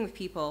and dealing with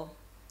people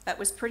that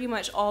was pretty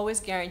much always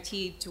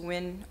guaranteed to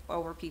win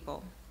over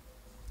people.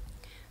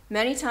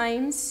 Many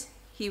times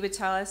he would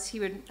tell us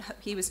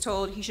he was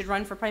told he should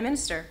run for prime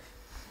minister,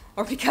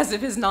 or because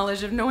of his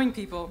knowledge of knowing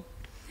people.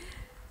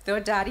 Though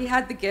Daddy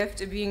had the gift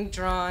of being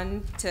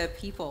drawn to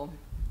people,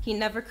 he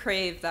never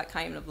craved that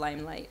kind of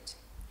limelight.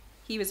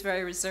 He was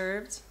very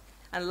reserved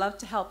and loved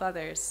to help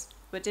others,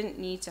 but didn't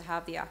need to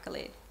have the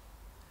accolade.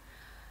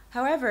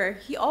 However,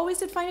 he always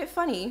did find it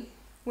funny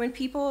when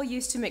people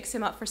used to mix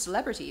him up for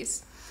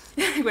celebrities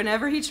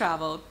whenever he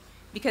traveled,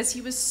 because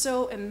he was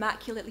so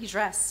immaculately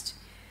dressed.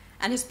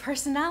 And his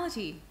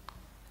personality,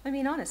 I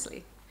mean,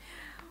 honestly.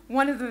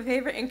 One of the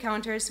favorite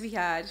encounters we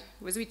had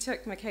was we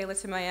took Michaela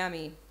to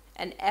Miami,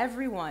 and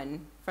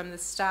everyone from the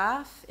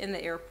staff in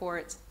the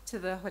airport to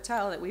the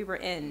hotel that we were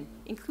in,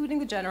 including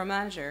the general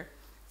manager,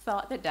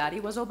 thought that Daddy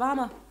was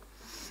Obama.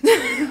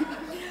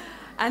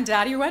 And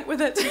Daddy went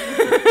with it.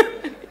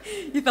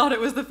 He thought it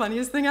was the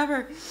funniest thing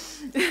ever.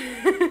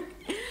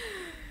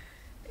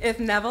 If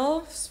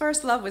Neville's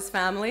first love was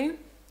family,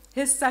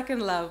 his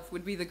second love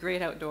would be the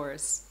great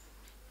outdoors.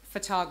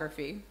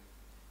 Photography,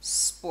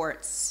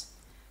 sports,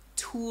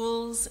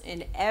 tools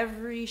in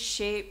every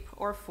shape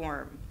or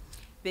form.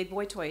 Big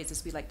boy toys,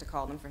 as we like to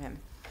call them for him.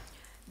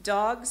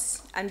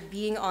 Dogs and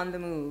being on the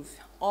move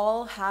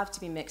all have to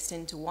be mixed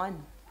into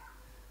one.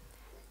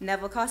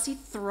 Neville Cossey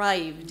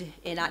thrived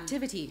in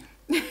activity.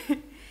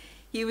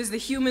 He was the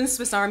human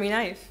Swiss Army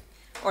knife,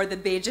 or the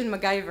Bajan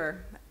MacGyver,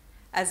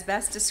 as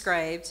best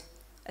described,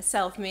 a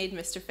self-made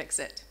Mr.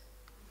 Fix-It.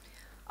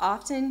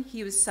 Often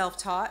he was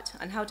self-taught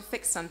on how to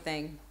fix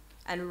something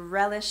and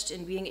relished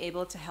in being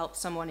able to help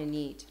someone in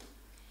need.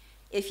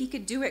 If he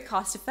could do it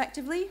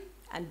cost-effectively,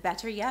 and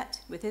better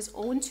yet, with his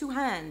own two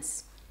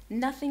hands,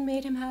 nothing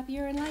made him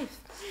happier in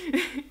life.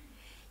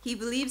 He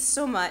believed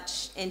so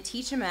much in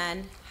teach a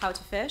man how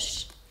to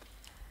fish,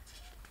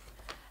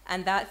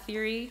 and that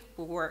theory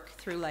will work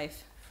through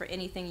life for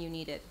anything you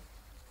needed.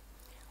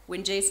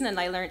 When Jason and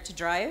I learned to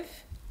drive,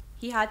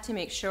 he had to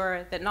make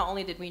sure that not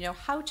only did we know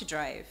how to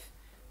drive,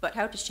 but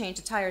how to change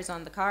the tires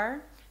on the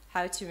car,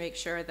 how to make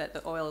sure that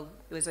the oil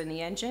was in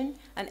the engine,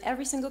 and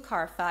every single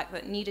car fact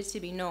that needed to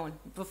be known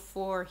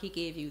before he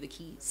gave you the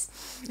keys.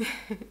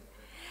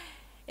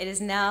 It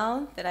is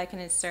now that I can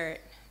insert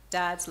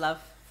Dad's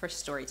love for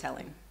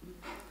storytelling.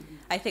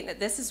 I think that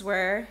this is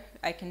where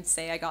I can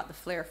say I got the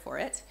flair for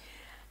it,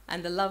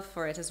 and the love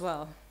for it as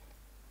well.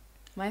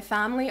 My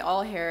family,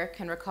 all here,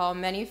 can recall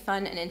many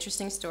fun and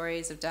interesting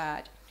stories of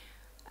Dad,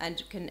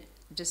 and can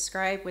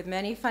describe with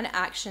many fun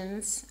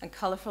actions and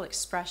colorful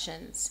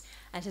expressions,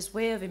 and his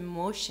way of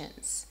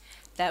emotions,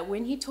 that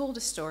when he told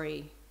a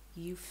story,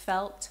 you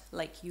felt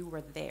like you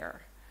were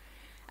there,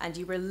 and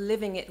you were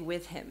living it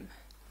with him.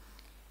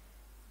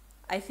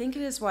 I think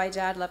it is why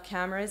Dad loved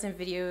cameras and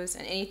videos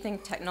and anything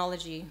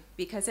technology,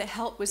 because it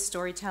helped with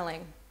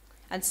storytelling,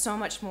 and so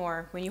much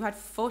more when you had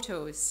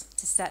photos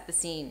to set the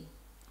scene.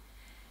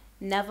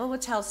 Neville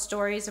would tell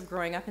stories of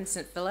growing up in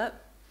St. Philip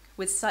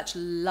with such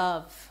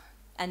love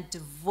and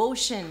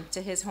devotion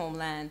to his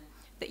homeland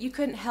that you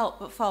couldn't help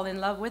but fall in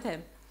love with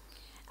him.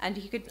 And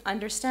he could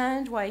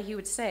understand why he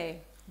would say,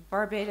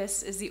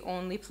 Barbados is the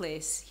only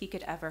place he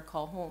could ever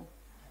call home.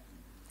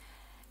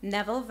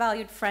 Neville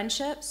valued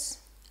friendships,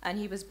 and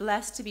he was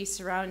blessed to be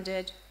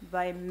surrounded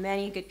by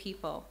many good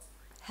people,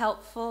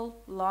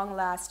 helpful,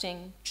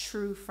 long-lasting,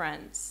 true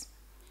friends.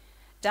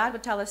 Dad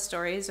would tell us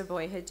stories of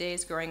boyhood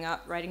days growing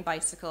up riding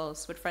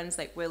bicycles with friends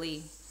like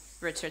Willie,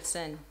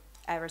 Richardson,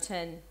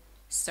 Everton,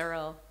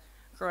 Cyril,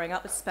 growing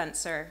up with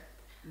Spencer,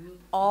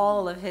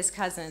 all of his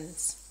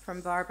cousins,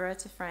 from Barbara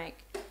to Frank.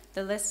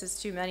 The list is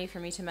too many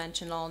for me to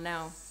mention all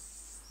now.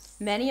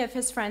 Many of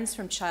his friends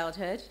from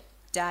childhood,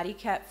 Daddy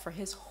kept for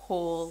his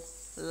whole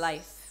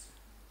life.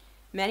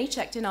 Many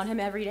checked in on him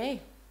every day.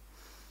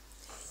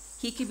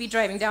 He could be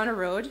driving down a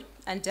road,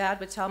 and Dad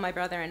would tell my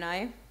brother and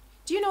I,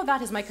 "Do you know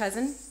that is my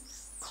cousin?"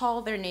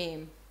 Call their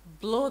name,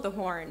 blow the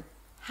horn,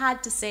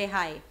 had to say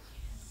hi,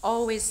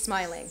 always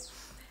smiling,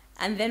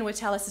 and then would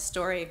tell us a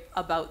story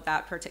about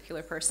that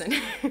particular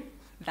person.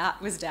 That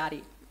was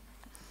Daddy.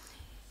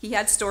 He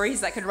had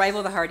stories that could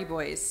rival the Hardy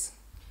Boys,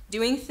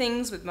 doing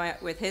things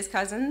with his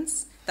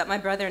cousins that my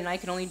brother and I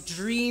could only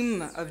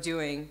dream of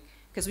doing,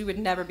 because we would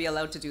never be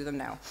allowed to do them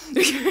now.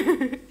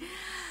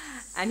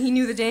 And he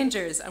knew the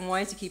dangers and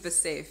wanted to keep us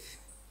safe.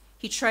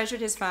 He treasured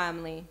his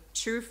family,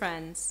 true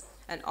friends,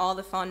 and all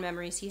the fond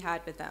memories he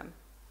had with them.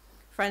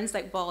 Friends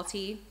like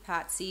Balti,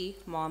 Patsy,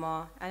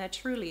 Mama, and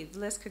truly, the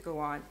list could go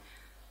on.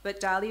 But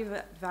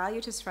Dali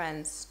valued his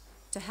friends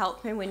to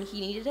help him when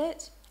he needed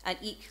it, and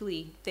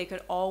equally, they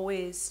could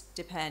always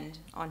depend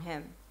on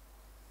him.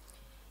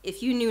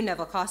 If you knew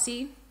Neville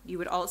Cossey, you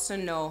would also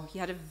know he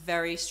had a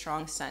very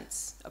strong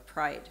sense of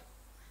pride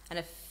and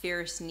a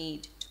fierce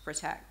need to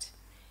protect.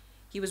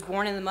 He was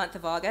born in the month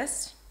of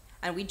August,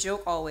 and we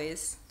joke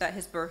always that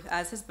his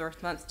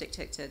birth month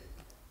dictated,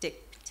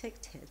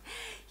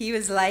 he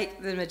was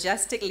like the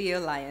majestic Leo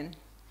lion,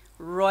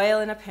 royal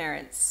in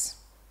appearance,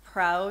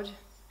 proud,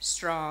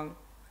 strong,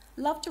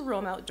 loved to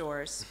roam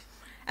outdoors,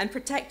 and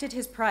protected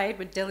his pride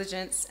with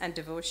diligence and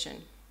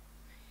devotion.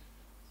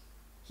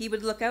 He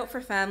would look out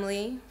for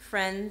family,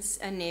 friends,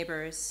 and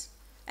neighbors,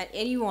 and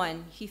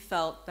anyone he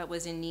felt that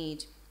was in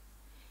need.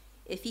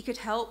 If he could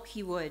help,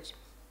 he would.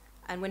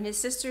 And when his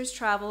sisters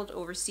traveled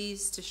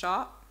overseas to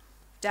shop,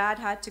 Dad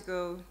had to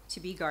go to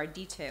be guard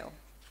detail,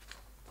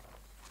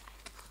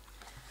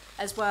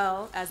 as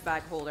well as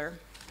bag holder,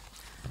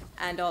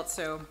 and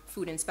also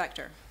food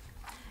inspector.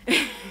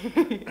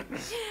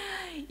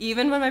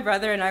 Even when my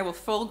brother and I were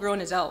full-grown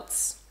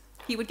adults,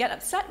 he would get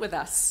upset with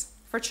us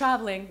for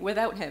traveling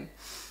without him,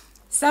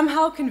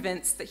 somehow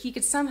convinced that he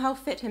could somehow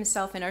fit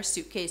himself in our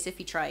suitcase if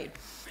he tried,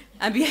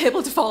 and be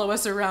able to follow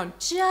us around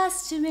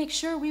just to make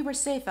sure we were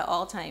safe at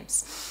all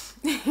times.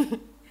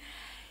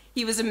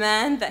 He was a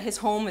man that his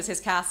home was his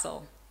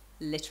castle,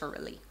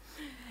 literally.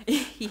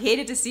 He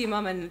hated to see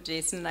Mom and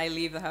Jason and I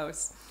leave the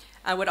house,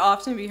 and would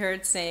often be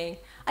heard saying,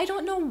 "I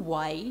don't know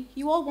why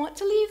you all want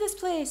to leave this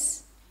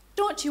place.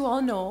 Don't you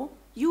all know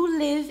you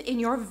live in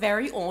your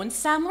very own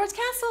Sam Lord's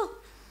castle?"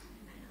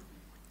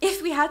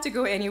 If we had to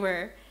go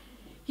anywhere,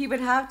 he would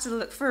have to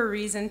look for a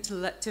reason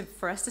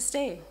for us to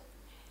stay.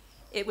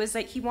 It was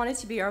like he wanted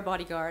to be our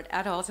bodyguard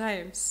at all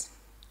times.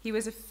 He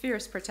was a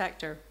fierce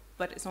protector,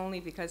 but it's only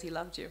because he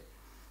loved you.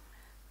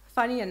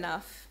 Funny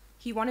enough,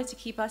 he wanted to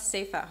keep us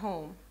safe at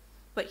home,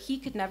 but he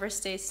could never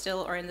stay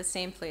still or in the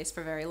same place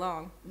for very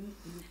long.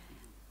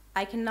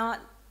 I cannot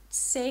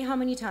say how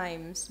many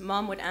times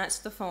Mom would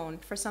answer the phone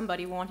for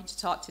somebody wanting to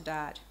talk to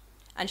Dad,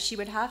 and she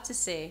would have to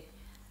say,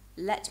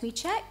 "Let me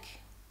check,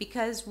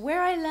 because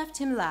where I left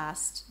him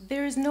last,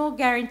 there is no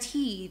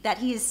guarantee that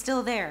he is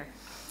still there.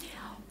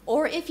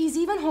 Or if he's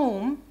even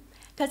home,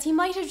 because he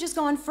might have just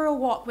gone for a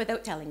walk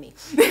without telling me."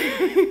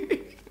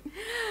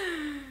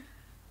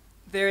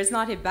 There is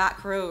not a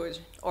back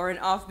road or an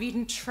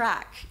off-beaten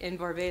track in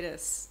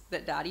Barbados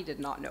that Daddy did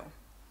not know.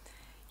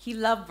 He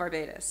loved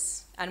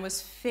Barbados and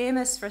was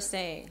famous for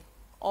saying,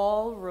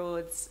 "All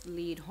roads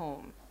lead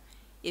home.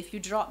 If you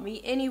drop me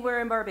anywhere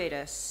in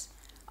Barbados,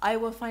 I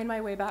will find my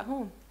way back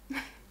home."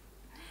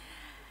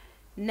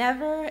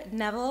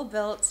 Neville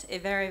built a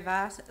very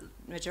vast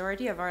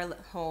majority of our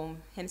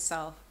home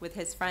himself with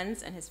his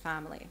friends and his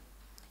family.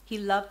 He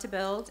loved to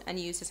build and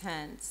use his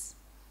hands.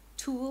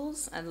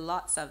 Tools, and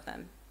lots of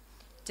them.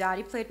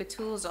 Daddy played with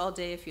tools all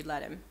day if you'd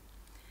let him.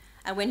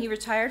 And when he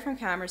retired from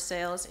camera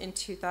sales in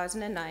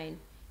 2009,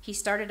 he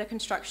started a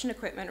construction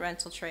equipment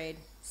rental trade,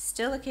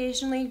 still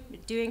occasionally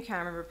doing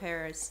camera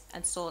repairs,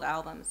 and sold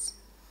albums.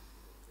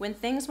 When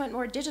things went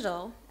more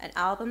digital and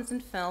albums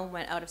and film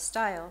went out of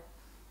style,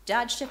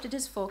 Dad shifted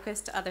his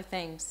focus to other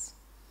things.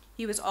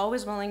 He was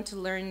always willing to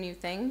learn new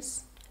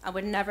things and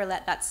would never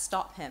let that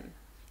stop him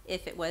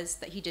if it was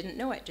that he didn't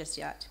know it just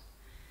yet.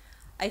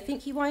 I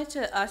think he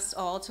wanted us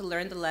all to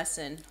learn the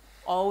lesson: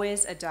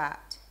 always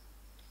adapt,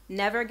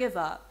 never give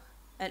up,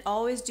 and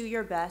always do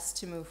your best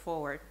to move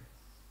forward.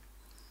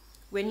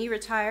 When he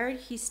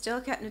retired, he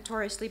still kept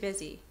notoriously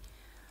busy.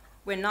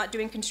 When not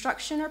doing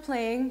construction or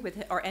playing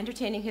with or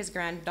entertaining his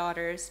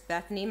granddaughters,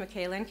 Bethany,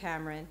 Michaela, and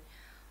Cameron,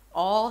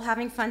 all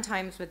having fun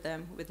times with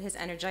them with his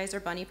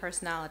Energizer Bunny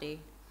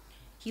personality.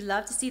 He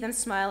loved to see them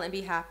smile and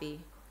be happy,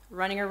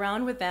 running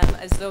around with them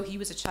as though he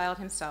was a child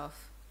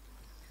himself,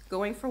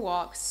 going for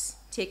walks,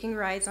 taking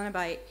rides on a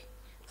bike,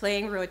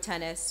 playing road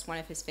tennis, one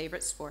of his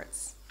favorite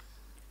sports,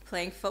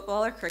 playing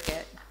football or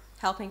cricket,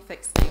 helping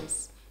fix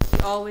things. He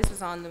always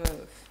was on the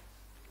move.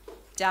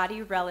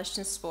 Daddy relished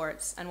in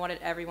sports and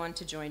wanted everyone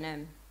to join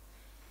in.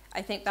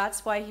 I think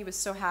that's why he was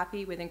so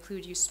happy with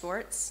Include You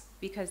Sports,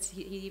 because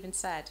he even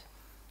said,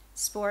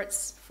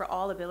 "Sports for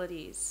all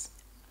abilities.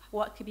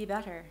 What could be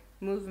better?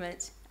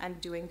 Movement and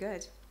doing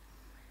good."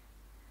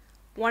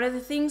 One of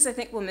the things I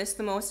think we'll miss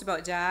the most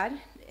about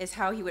Dad is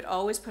how he would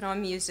always put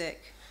on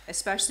music,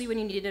 especially when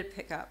he needed a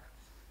pickup.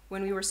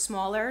 When we were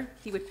smaller,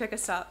 he would pick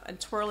us up and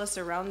twirl us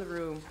around the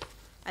room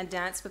and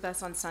dance with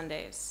us on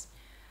Sundays.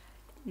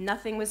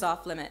 Nothing was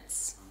off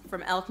limits.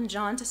 From Elton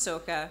John to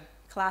soca,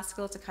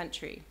 classical to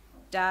country,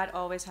 Dad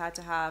always had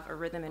to have a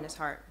rhythm in his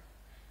heart.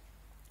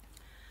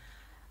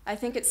 I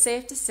think it's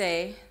safe to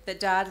say that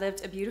Dad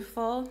lived a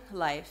beautiful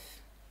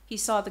life. He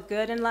saw the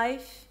good in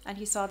life and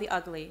he saw the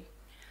ugly,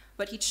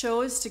 but he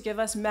chose to give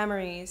us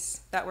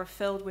memories that were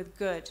filled with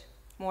good,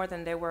 more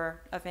than they were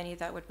of any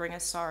that would bring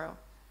us sorrow.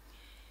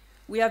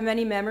 We have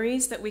many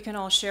memories that we can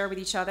all share with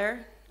each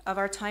other of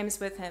our times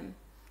with him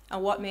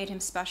and what made him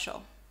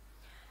special.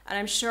 And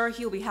I'm sure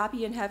he'll be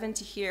happy in heaven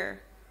to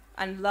hear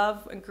and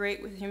love and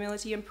great with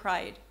humility and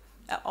pride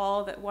at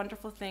all the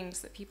wonderful things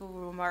that people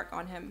will remark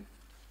on him.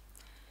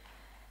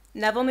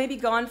 Neville may be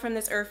gone from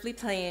this earthly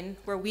plane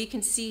where we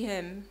can see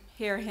him,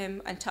 hear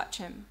him, and touch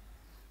him,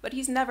 but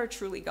he's never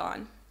truly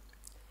gone.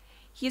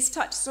 He has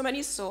touched so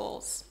many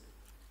souls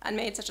and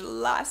made such a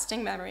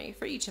lasting memory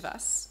for each of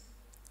us.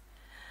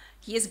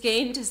 He has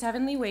gained his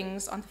heavenly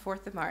wings on the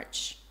 4th of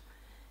March.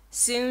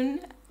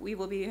 Soon we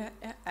will be,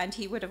 and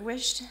he would have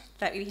wished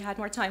that we had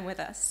more time with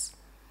us,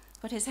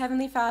 but his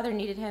heavenly Father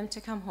needed him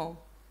to come home.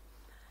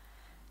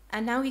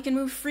 And now he can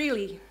move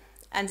freely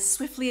and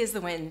swiftly as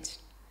the wind,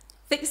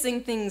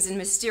 fixing things in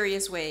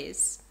mysterious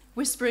ways,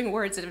 whispering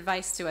words of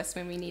advice to us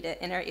when we need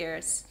it in our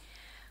ears,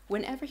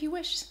 whenever he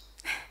wishes,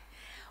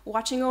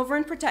 watching over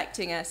and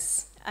protecting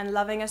us and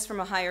loving us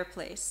from a higher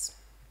place.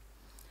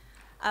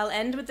 I'll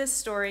end with this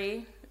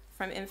story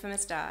from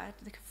Infamous Dad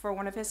for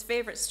one of his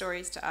favorite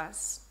stories to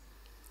us.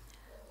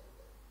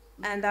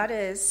 And that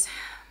is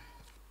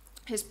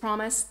his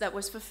promise that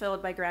was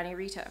fulfilled by Granny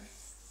Rita.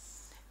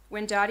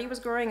 When Daddy was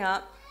growing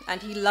up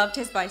and he loved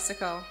his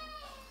bicycle,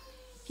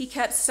 he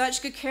kept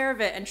such good care of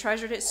it and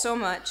treasured it so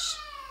much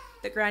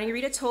that Granny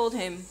Rita told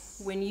him,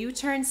 when you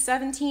turn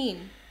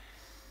 17,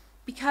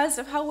 because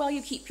of how well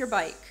you keep your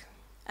bike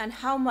and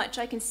how much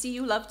I can see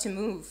you love to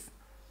move,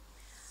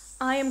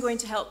 I am going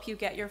to help you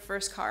get your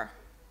first car.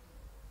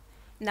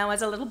 Now,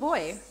 as a little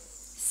boy,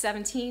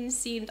 17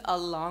 seemed a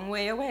long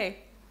way away,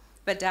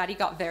 but Daddy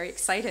got very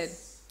excited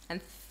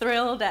and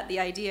thrilled at the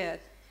idea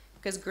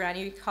because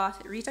Granny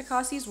Rita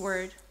Cossey's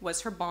word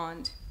was her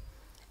bond.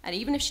 And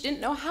even if she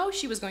didn't know how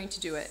she was going to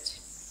do it,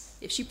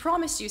 if she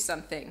promised you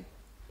something,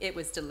 it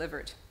was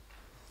delivered.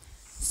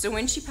 So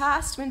when she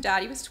passed when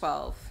Daddy was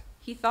 12,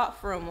 he thought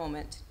for a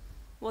moment,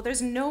 well,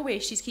 there's no way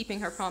she's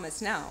keeping her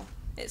promise now.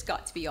 It's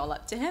got to be all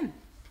up to him.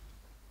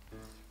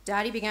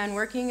 Daddy began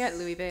working at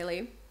Louis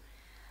Bailey,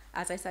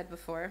 as I said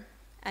before,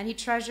 and he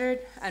treasured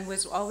and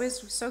was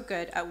always so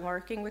good at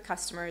working with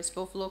customers,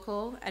 both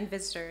local and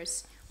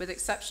visitors, with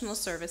exceptional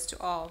service to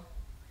all.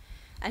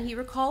 And he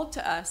recalled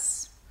to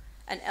us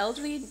an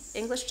elderly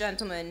English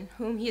gentleman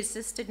whom he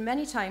assisted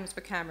many times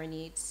with camera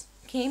needs,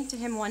 came to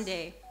him one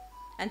day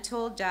and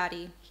told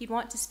Daddy he'd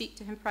want to speak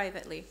to him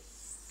privately.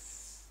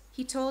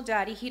 He told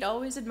Daddy he'd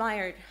always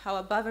admired how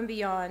above and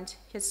beyond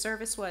his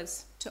service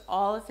was to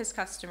all of his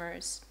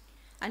customers,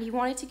 and he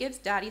wanted to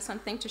give Daddy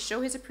something to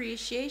show his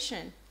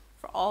appreciation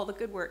for all the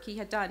good work he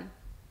had done.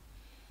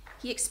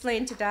 He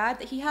explained to Dad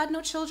that he had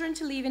no children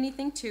to leave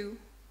anything to,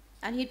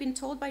 and he'd been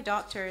told by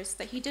doctors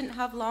that he didn't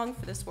have long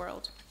for this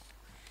world.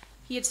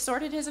 He had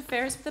sorted his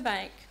affairs with the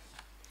bank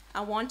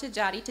and wanted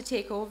Daddy to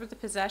take over the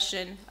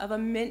possession of a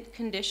mint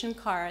condition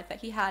car that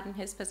he had in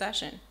his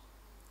possession.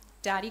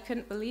 Daddy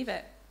couldn't believe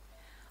it.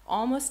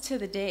 Almost to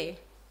the day,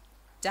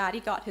 Daddy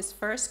got his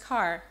first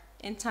car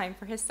in time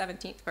for his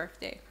 17th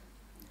birthday.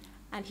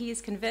 And he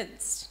is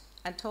convinced,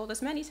 and told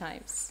us many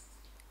times,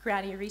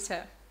 Granny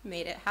Rita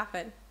made it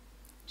happen.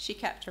 She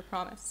kept her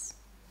promise.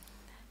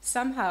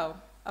 Somehow,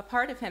 a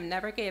part of him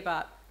never gave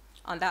up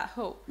on that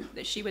hope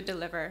that she would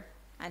deliver,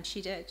 and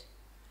she did.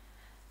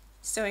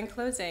 So in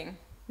closing,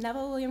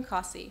 Neville William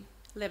Cossey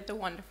lived a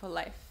wonderful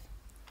life.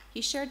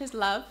 He shared his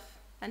love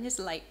and his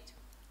light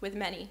with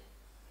many,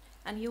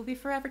 and he will be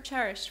forever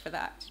cherished for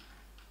that.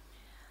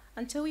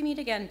 Until we meet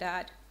again,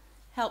 Dad,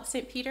 help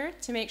St. Peter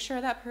to make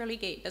sure that pearly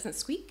gate doesn't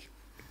squeak.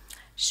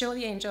 Show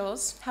the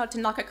angels how to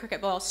knock a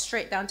cricket ball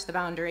straight down to the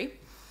boundary.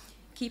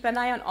 Keep an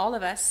eye on all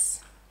of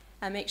us,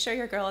 and make sure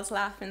your girls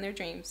laugh in their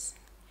dreams.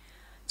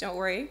 Don't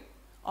worry,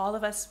 all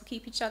of us will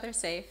keep each other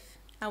safe,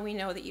 and we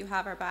know that you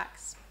have our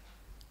backs.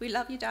 We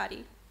love you,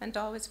 Daddy, and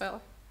always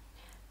will.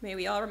 May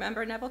we all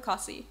remember Neville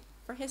Cossey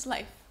for his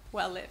life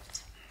well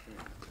lived.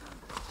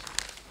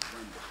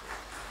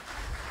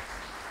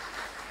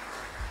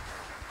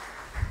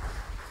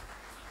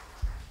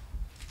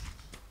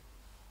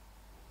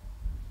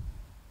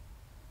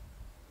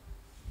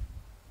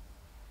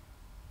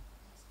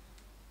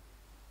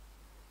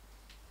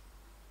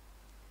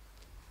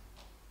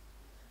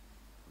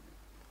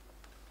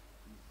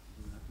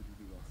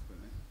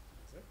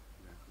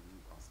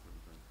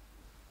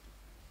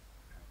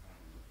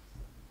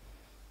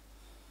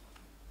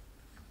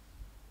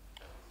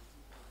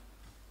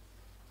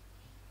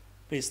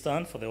 Please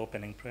stand for the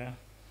opening prayer.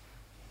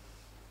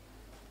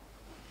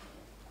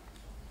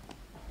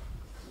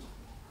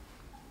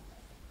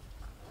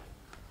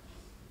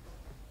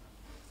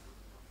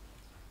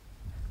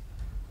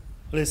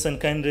 Listen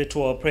kindly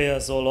to our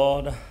prayers, O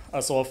Lord,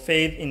 as our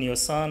faith in your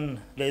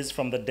Son, raised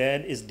from the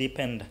dead, is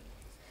deepened.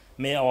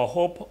 May our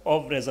hope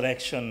of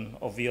resurrection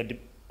of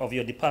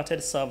your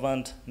departed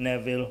servant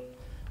Neville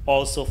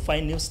also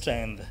find new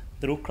strength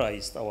through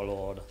Christ our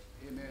Lord.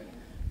 Amen.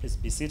 Please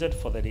be seated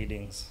for the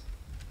readings.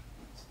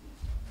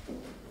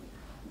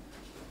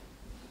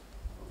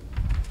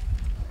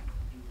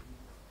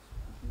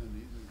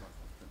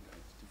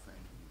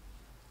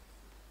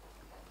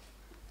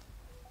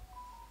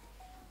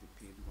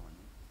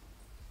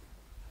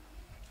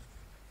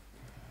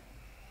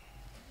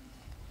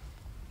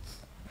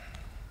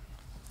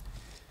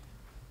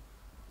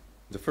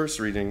 The first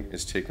reading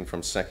is taken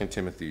from 2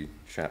 Timothy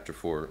chapter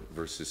 4,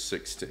 verses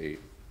 6 to 8.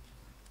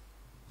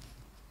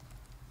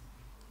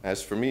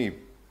 As for me,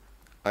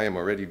 I am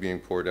already being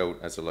poured out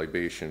as a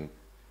libation,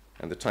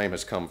 and the time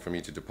has come for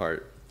me to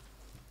depart.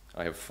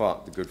 I have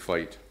fought the good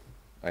fight.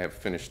 I have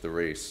finished the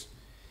race.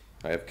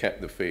 I have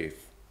kept the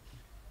faith.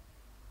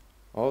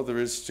 All there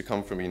is to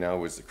come for me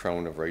now is the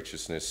crown of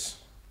righteousness,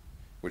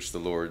 which the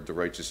Lord, the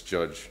righteous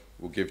judge,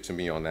 will give to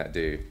me on that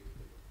day,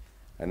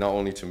 and not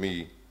only to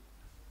me,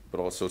 but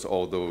also to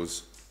all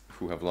those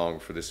who have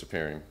longed for this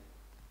appearing.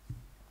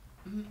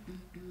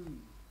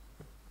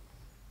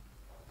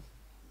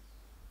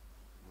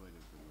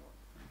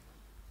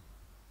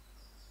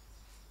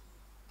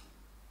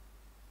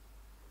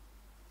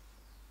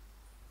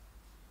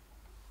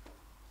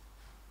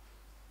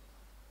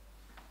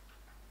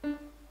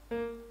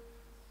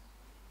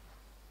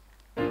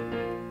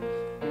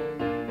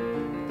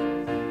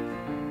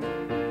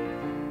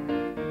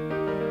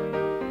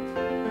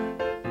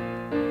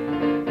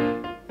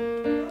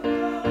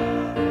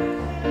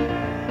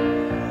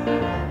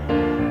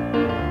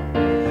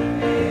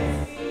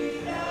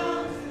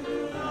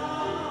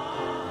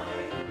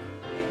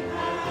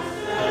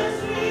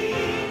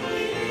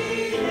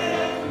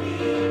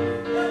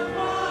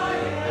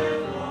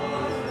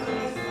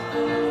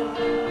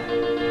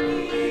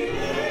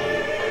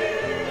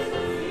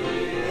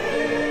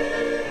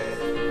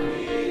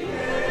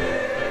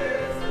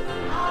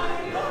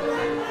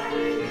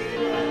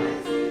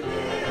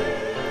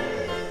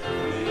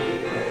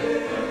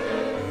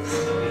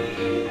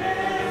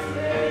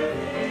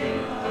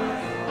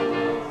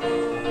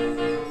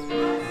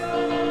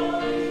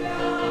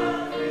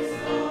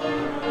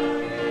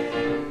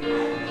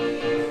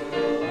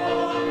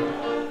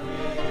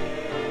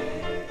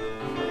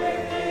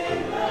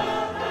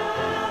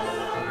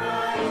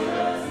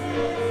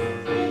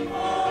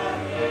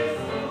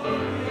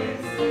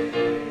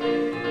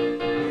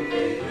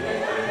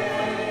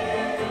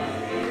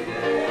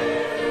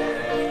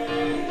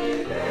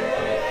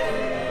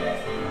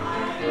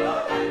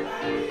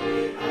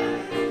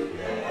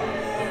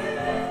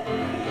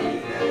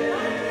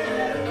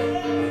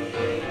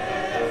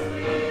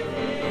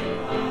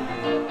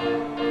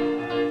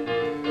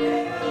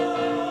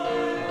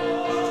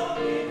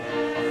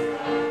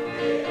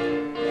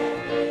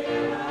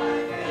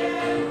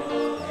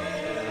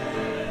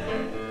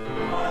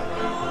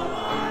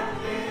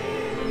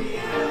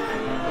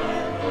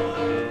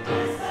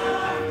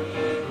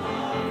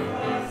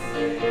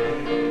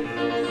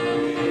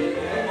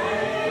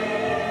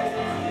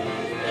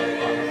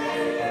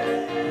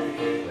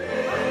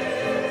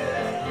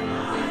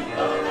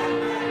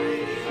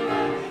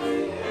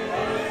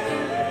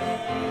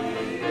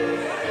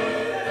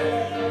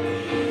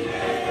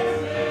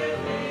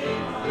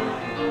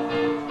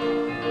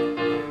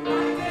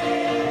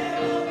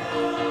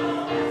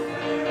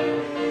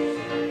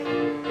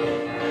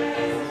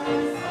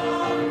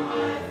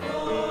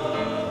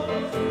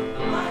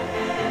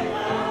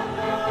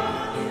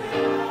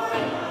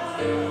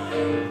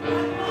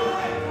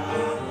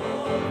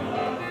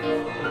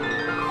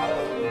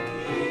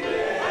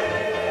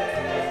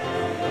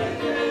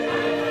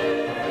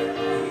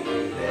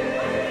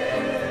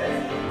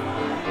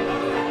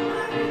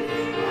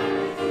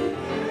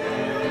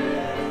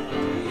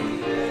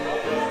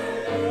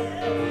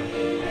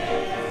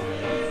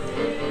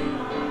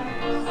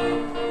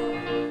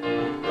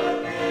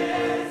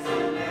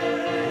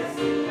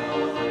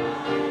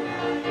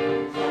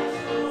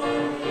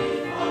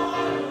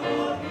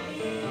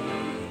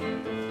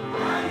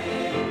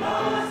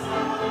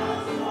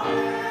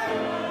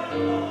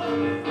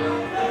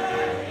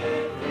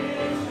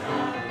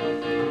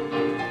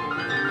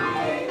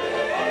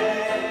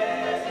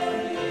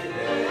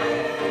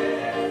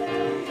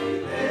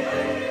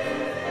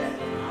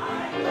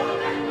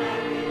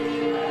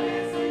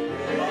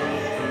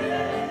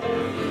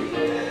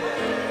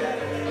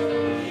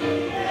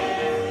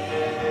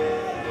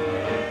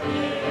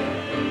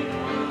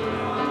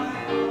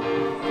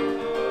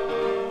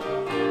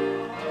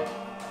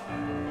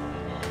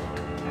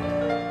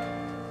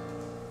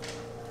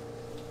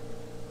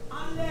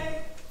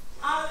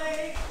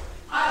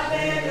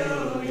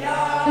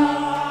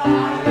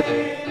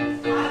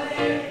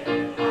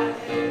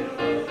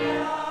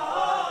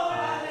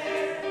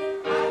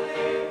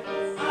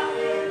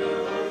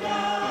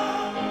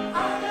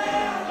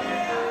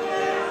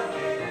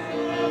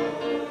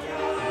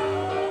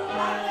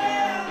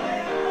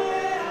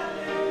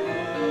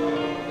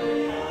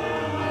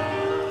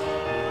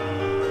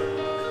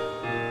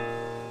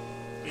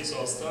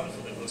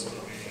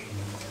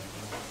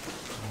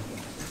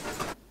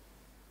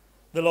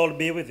 The Lord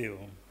be with you.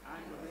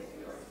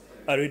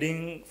 A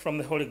reading from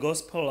the Holy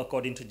Gospel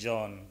according to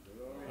John.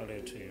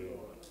 Glory to you.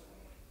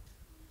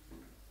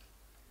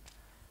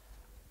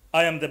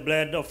 I am the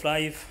bread of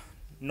life.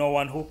 No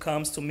one who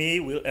comes to me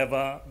will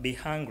ever be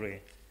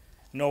hungry.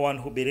 No one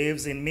who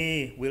believes in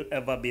me will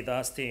ever be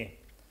thirsty.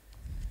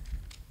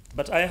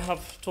 But I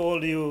have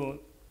told you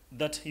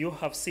that you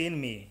have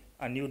seen me,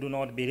 and you do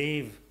not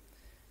believe.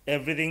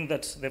 Everything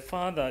that the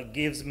Father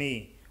gives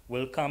me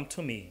will come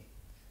to me,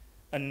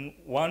 and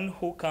one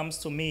who comes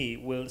to me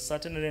will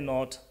certainly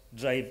not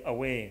drive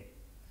away,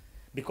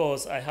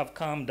 because I have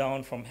come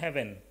down from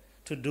heaven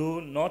to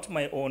do not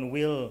my own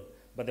will,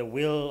 but the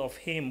will of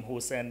him who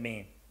sent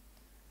me.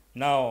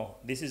 Now,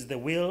 this is the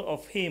will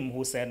of him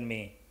who sent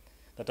me,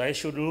 that I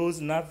should lose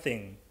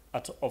nothing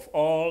of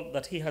all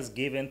that he has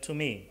given to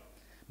me,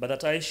 but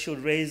that I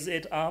should raise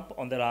it up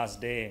on the last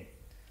day.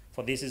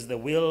 For this is the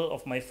will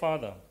of my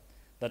Father,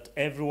 that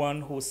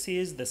everyone who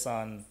sees the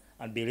Son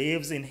and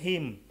believes in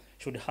him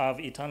should have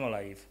eternal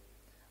life,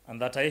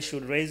 and that I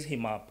should raise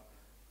him up.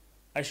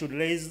 I should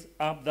raise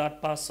up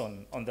that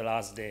person on the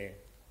last day.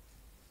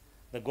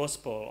 The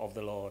Gospel of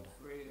the Lord.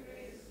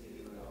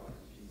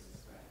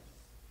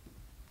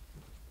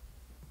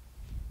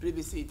 Please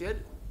be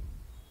seated.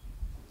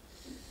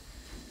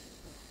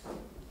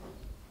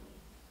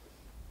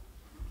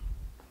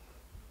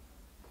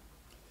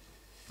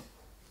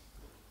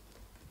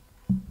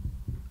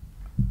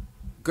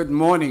 Good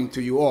morning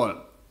to you all.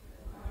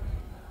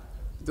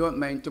 Don't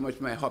mind too much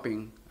my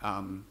hopping.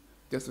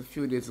 Just a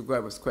few days ago,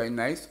 it was quite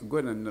nice,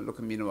 good, and look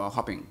at me now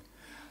hopping.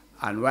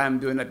 And why I'm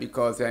doing that,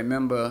 because I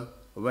remember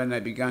when I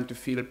began to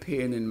feel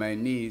pain in my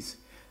knees,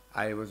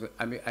 I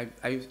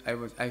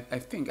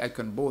think I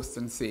can boast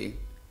and say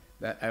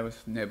that I was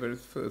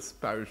Neville's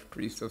first parish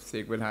priest of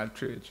Sacred Heart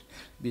Church,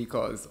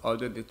 because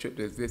although the church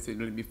existed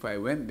only before I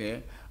went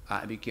there,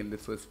 I became the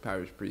first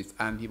parish priest,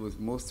 and he was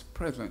most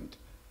present.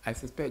 I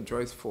suspect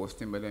Joyce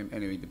forced him, but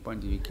anyway, the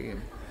point he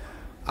came.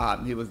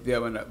 He was there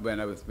when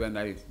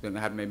I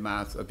had my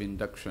mass of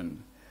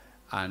induction,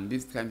 and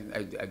this kind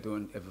of I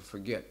don't ever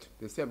forget.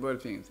 There's several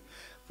things.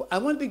 I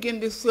want to begin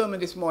this sermon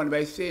this morning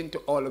by saying to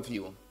all of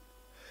you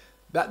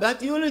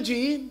that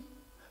eulogy,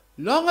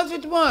 long as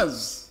it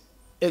was,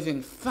 is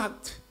in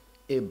fact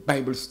a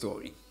Bible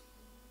story.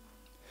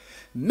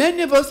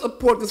 Many of us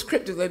support the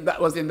scriptures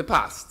that was in the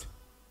past.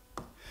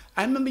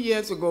 I remember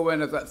years ago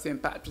when I was at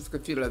St. Patrick's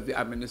Cathedral as the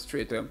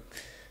administrator,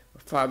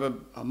 Father,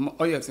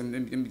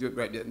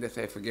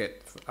 I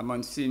forget,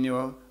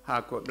 Monsignor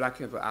Harcourt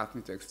Blackhead asked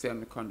me to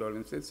extend the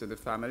condolences to the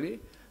family.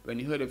 When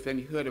he heard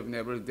of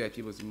Neville's death,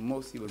 he was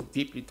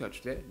deeply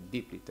touched there,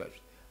 deeply touched.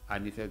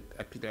 And he said,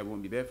 Peter, I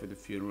won't be there for the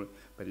funeral,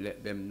 but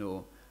let them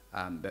know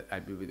that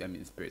I'll be with them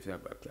in spirit. So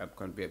I've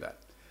conveyed that.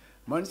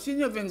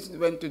 Monsignor Vincent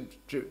went to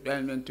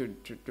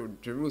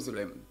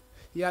Jerusalem.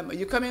 Yeah,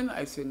 you come in?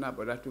 I said, no,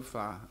 but that's too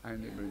far. I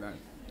didn't bring that.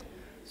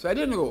 So I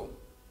didn't go.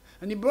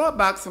 And he brought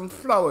back some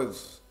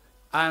flowers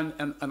and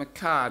a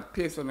card,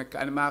 placed on a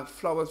card, and marked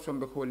flowers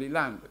from the Holy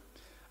Land.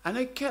 And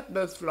I kept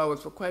those flowers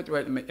for quite a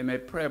while in my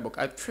prayer book.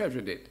 I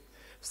treasured it.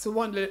 So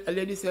a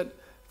lady said,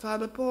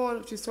 Father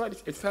Paul, she saw it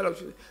fell out.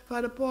 She said,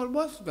 Father Paul,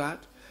 what's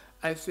that?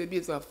 I said,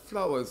 these are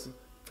flowers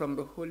from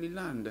the Holy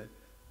Land.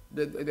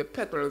 The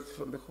petals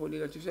from the Holy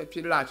Land. She said,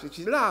 she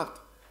laughed.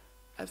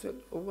 I said,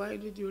 oh, why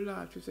did you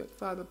laugh? She said,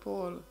 Father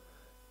Paul,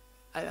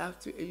 I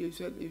asked you, you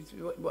said,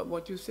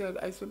 what you said.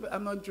 I said,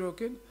 I'm not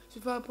joking. She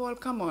said, Father Paul,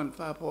 come on,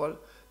 Father Paul.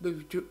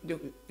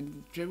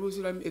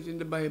 Jerusalem is in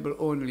the Bible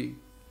only.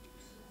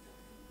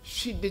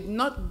 She did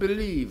not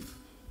believe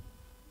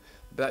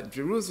that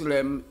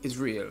Jerusalem is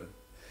real.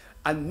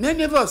 And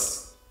many of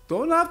us,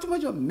 don't laugh too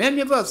much, many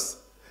of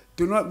us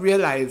do not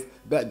realize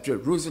that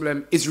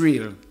Jerusalem is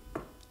real.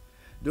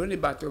 The only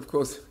battle, of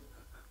course,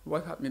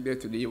 what happened there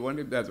today, you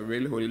wonder if that's a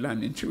real Holy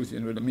Land in truth,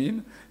 you know what I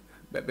mean?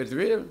 But it's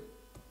real.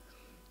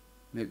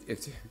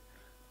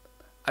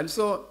 And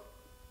so,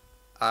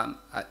 as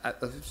I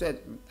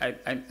said, I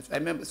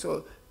remember,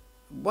 so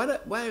why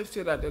I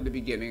said that at the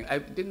beginning, I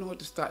didn't know how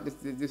to start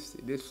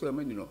this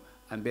sermon, you know,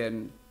 and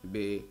then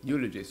the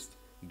eulogist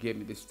gave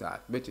me the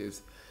start, which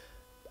is,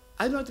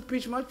 I don't have to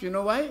preach much, you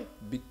know why?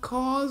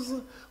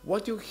 Because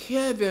what you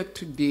hear there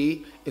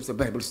today is a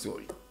Bible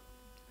story.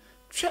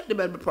 Check the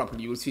Bible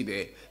properly, you'll see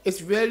there. It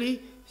is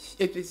really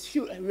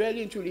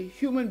and truly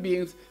human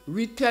beings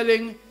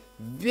retelling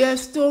their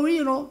story,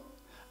 you know,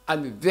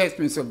 and the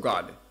experience of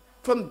God.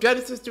 From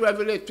Genesis to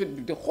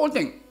Revelation, the whole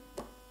thing.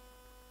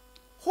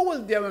 Who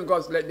was there when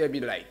God said, let there be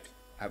light?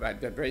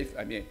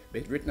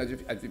 It's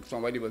written as if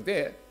somebody was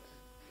there.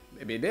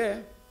 Maybe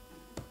there.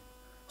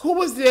 Who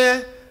was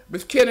there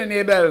with Cain and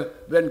Abel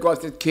when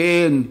God said,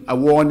 Cain,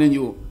 I'm warning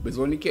you. There's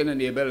only Cain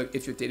and Abel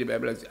if you take the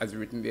Bible as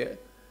written there.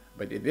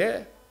 But they're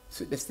there.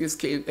 So that's this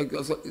Cain, it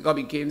got to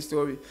be Cain's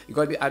story. You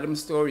got the Adam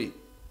story.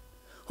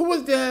 Who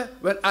was there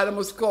when Adam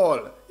was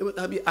called? It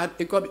got to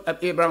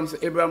be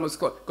Abraham was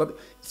called.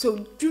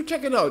 So you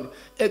check it out.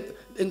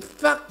 In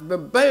fact, the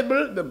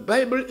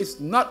Bible is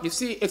not, you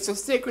see, it's a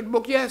sacred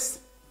book, yes.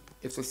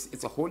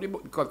 It's a holy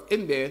book because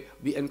in there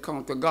we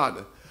encounter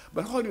God.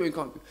 But how do we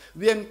encounter?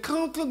 We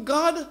encounter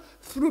God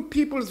through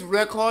people's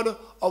record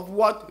of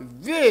what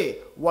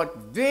they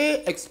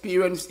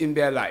experienced in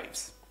their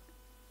lives.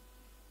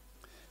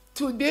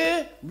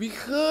 Today, we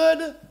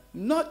heard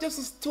not just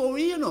a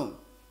story, you know.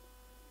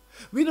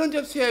 We don't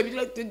just hear, we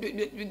just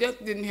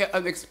didn't hear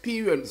an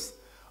experience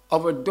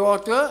of a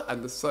daughter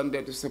and the son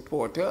there to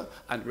support her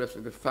and the rest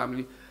of the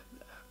family.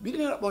 We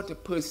didn't hear about a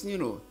person, you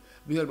know.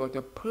 We heard about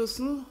a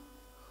person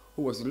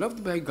who was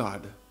loved by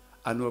God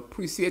and who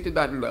appreciated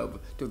that love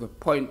to the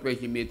point where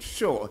he made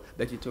sure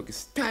that he took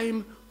his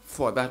time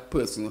for that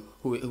person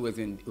who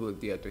was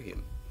dear to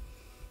him.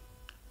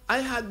 I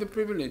had the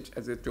privilege,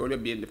 as I told you,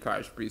 being the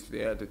parish priest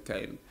there at the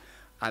time,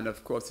 and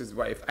of course his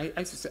wife. I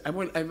used to say,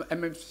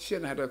 she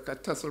and I had a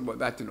tussle about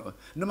that, you know.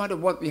 No matter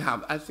what we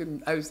have, I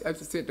used to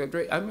say to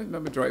Joyce, I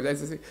remember Joyce, I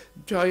used to say,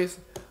 Joyce,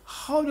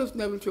 how does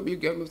Neville show me you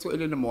get up so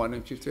early in the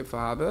morning? She'd say,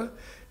 Father,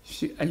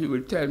 and he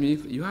would tell me,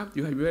 you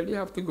really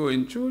have to go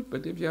in truth,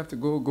 but if you have to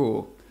go,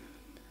 go.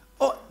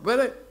 Oh,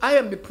 well, I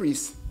am the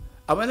priest.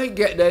 And when I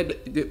get there,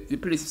 the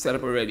police is set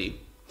up already.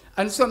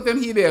 And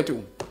sometimes he there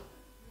too.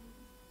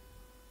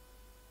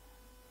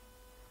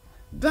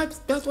 That's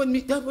what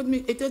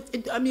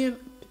I mean,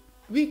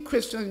 we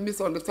Christians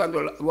misunderstand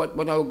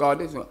what our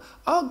God is.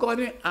 Our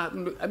God, I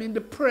mean,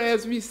 the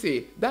prayers we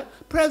say, that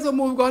prayers don't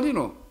move God, you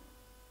know.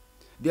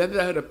 The other day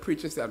I heard a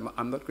preacher say,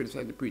 I'm not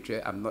criticizing the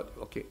preacher, I'm not,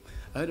 okay.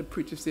 I heard a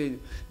preacher say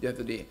the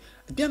other day,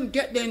 them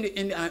get there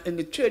in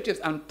the churches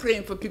and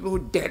praying for people who are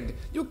dead.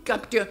 You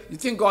capture, you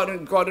think God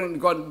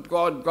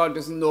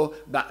doesn't know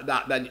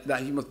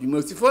that he must be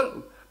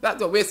merciful?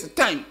 That's a waste of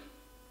time.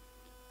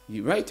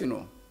 You're right, you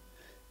know.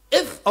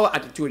 If our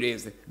attitude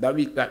is that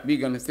we're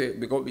going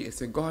to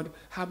say, God,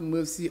 have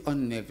mercy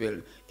on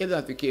Neville. If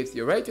that's the case,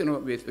 you're right, you know,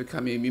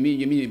 you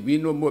mean we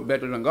know more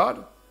better than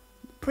God?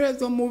 Prayers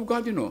don't move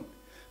God, you know.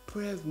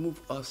 Prayers move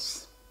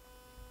us.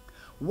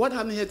 What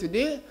happened here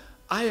today,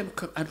 I've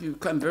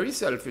become very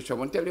selfish. I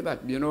won't tell you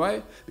that. You know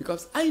why?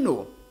 Because I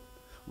know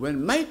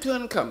when my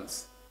turn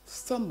comes,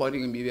 somebody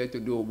will be there to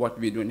do what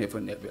we're doing here for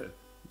Neville.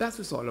 That's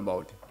what it's all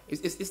about.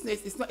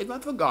 It's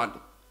not for God.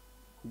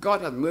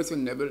 God has mercy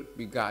on Neville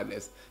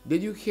regardless.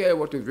 Did you hear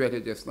what was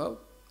read just now?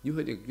 You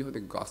heard the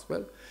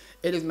gospel?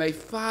 It is my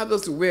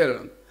Father's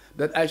will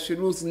that I should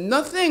lose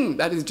nothing.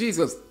 That is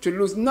Jesus. Should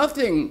lose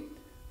nothing.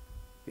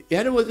 You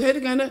heard it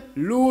again?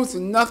 Lose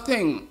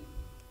nothing.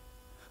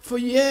 For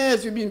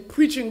years we've been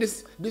preaching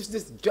this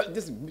just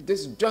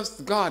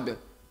God.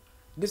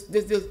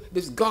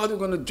 This God who's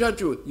going to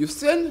judge you. You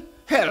sin,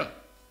 hell.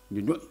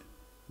 You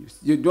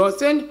don't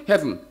sin,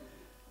 heaven.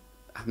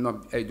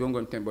 I don't go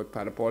to tell what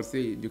Father Paul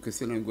say. You can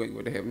sin and go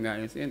to heaven.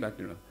 I ain't saying that,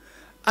 you know.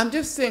 I'm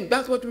just saying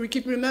that's what we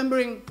keep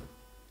remembering.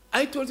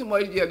 I told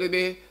somebody the other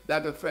day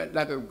that a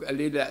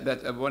lady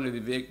that one of the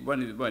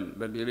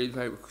ladies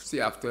I see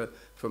after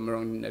from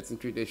around Nelson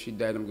Street, she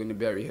died. I'm going to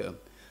bury her.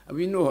 And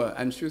we know her,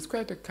 and she was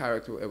quite a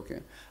character.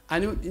 Okay,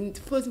 and in the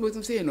first words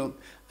I'm saying, you know,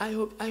 I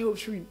hope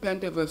she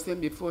repent of her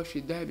sin before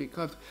she died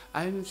because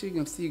I don't think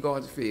I see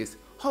God's face.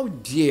 How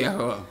dare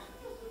her?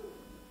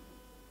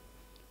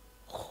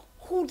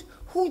 Who?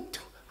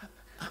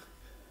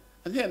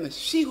 And here,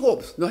 she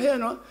hopes. No, here,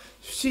 no.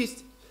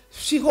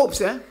 She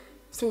hopes, eh?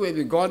 So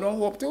maybe God don't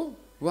hope too?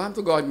 What happened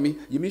to God?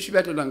 You mean she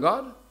better than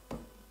God? But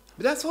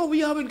that's how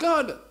we are with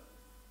God.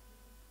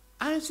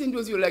 I ain't seen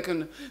those you like.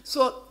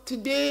 So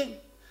today,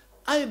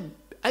 I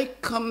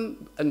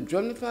come and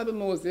join Father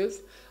Moses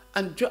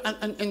and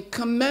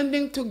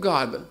commending to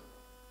God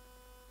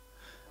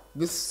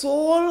the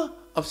soul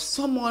of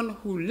someone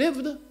who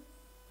lived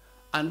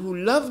and who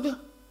loved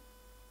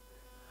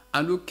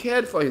and who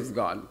cared for his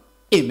God.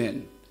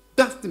 Amen.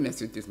 That's the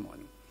message this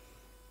morning.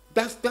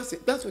 That's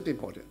it. That's what's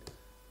important.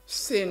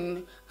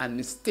 Sin and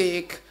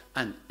mistake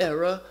and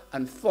error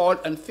and fault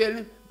and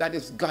failing, that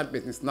is God's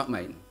business, not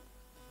mine.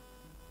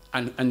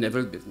 And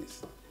Neville's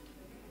business.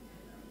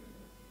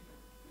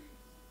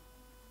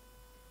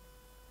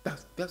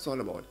 That's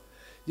all about.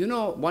 You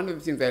know, one of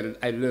the things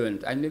I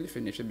learned, I nearly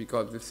finished it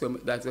because the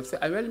sermon,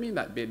 I really mean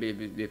that,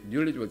 the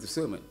eulogy was the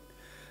sermon.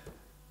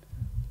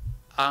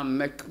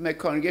 My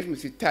congregation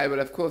was retired, but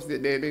of course,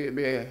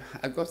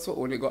 I got so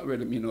old, they got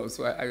rid of me now,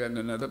 so I got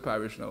another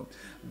parish now.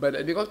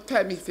 But they got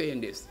tired of me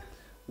saying this.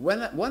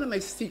 One of my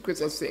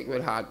secrets of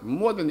Sacred Heart,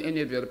 more than any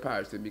of the other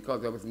parishes,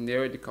 because I was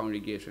near the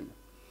congregation.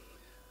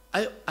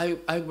 When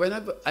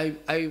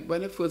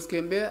I first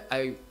came there,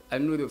 I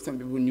knew there were some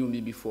people who knew me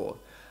before.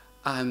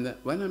 And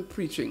when I'm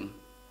preaching,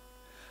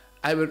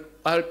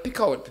 I'll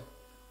pick out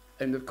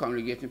in the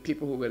congregation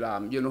people who will,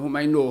 whom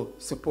I know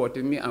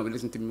supported me and will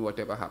listen to me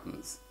whatever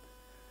happens.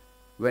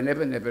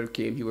 Whenever Neville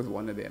came, he was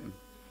one of them.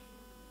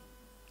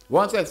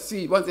 Once I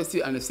see and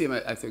I see him,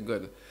 I say,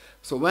 good.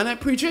 So when I'm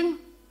preaching,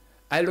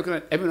 I look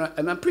at everyone,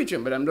 and I'm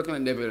preaching, but I'm looking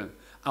at Neville.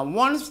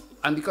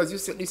 And because you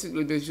should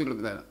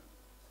look at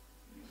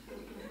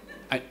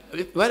that.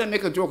 When I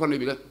make a joke on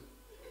it,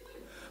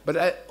 but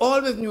I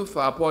always knew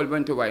Father Paul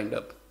went to wind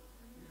up.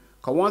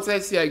 Because once I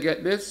see I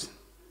get this,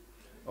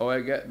 or I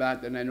get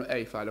that, then I know,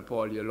 hey, Father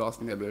Paul, you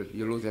lost Neville,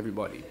 you lose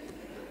everybody.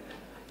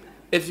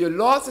 If you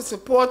lost a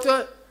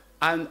supporter,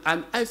 and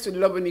I used to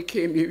love when he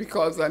came here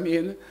because, I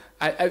mean,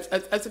 I used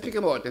to pick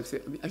him out and say,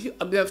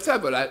 there are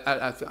several,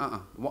 I said,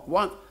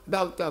 one,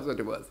 that was what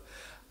it was.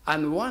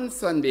 And one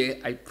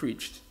Sunday I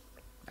preached.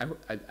 I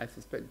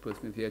suspect the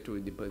person is here too,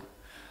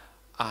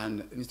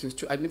 and it was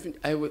true. I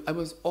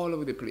was all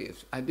over the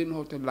place. I didn't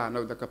know how to land.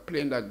 I was like a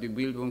plane that the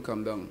wheel won't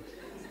come down.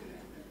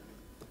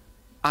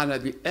 And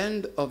at the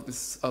end of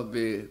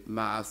the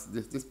Mass,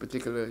 this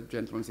particular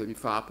gentleman said,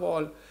 Father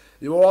Paul,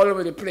 You were all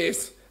over the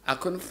place. I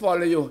couldn't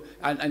follow you.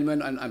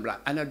 And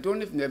black. And I don't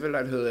know if Neville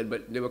had heard,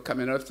 but they were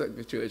coming outside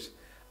the church.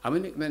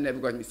 And when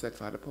Neville got in, he said,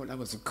 Father Paul, that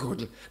was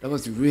good. That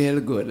was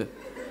real good.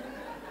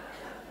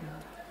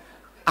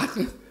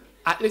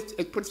 At least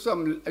it put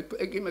some,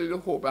 it gave me a little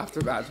hope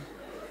after that.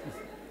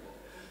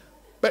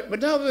 But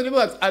that was what it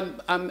was.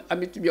 I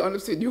mean, to be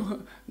honest with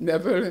you,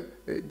 Neville,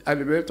 I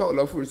really talked a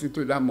lot of foolish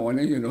to that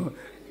morning, you know.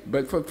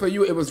 But for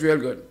you, it was real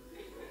good.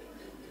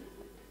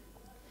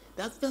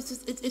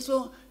 It's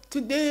so,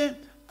 today,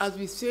 as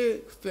we say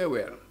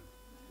farewell,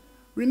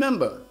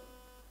 remember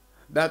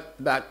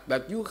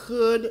that you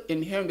heard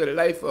in hearing the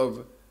life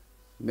of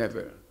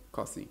Neville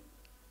Cossey.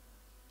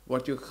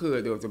 What you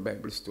heard was a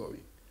Bible story.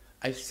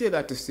 I say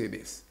that to say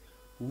this.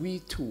 We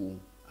too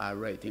are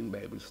writing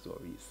Bible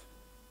stories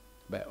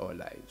by our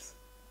lives.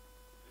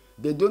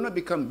 They do not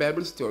become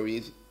Bible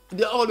stories.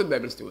 They're all the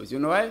Bible stories. You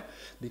know why?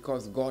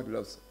 Because God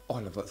loves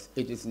all of us.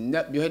 It is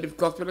never, you heard the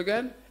gospel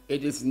again?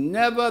 It is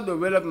never the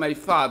will of my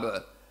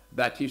Father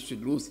that he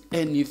should lose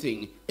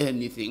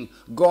anything.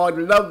 God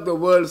loved the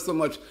world so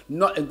much,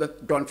 not in the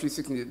John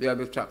 3:16, the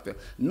other chapter.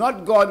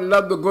 Not God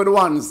loved the good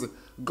ones.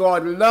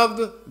 God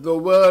loved the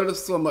world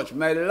so much.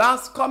 My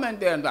last comment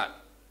there on that.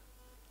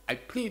 I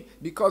plead,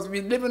 because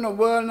we live in a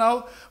world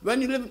now,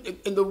 when you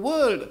live in the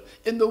world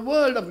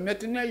of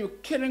Netanyahu, you're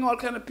killing all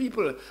kind of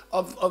people,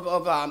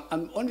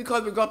 and only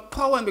because we got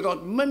power and we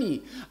got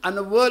money, and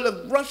the world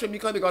of Russia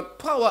because they got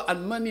power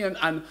and money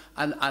and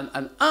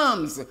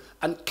arms,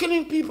 and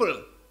killing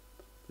people.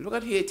 Look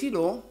at Haiti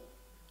though.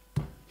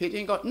 Haiti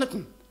ain't got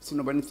nothing, so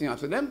nobody anything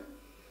after them.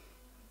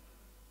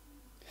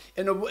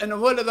 In a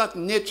world of that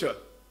nature,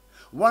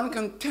 one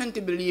can tend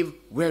to believe,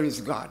 where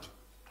is God?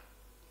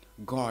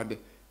 God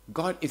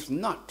is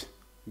not.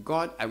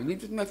 God, I will leave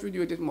this message with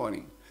you this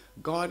morning.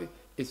 God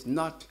is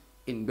not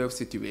in their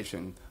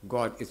situation.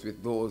 God is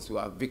with those who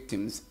are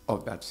victims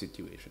of that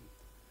situation.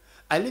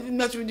 I leave this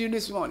message with you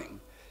this morning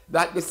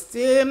that the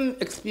same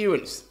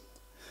experience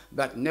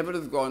that Neville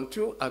has gone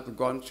through,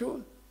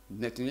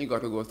 Netanyahu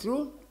got to go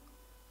through,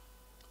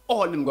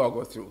 all of them got to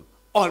go through.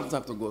 All of us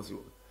have to go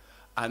through.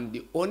 And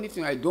the only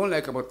thing I don't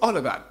like about all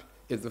of that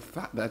is the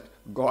fact that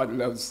God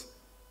loves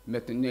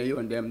Netanyahu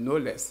and them no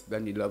less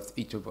than he loves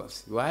each of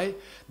us. Why?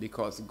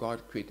 Because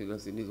God created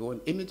us in his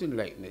own image and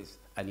likeness,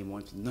 and he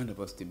wants none of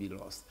us to be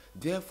lost.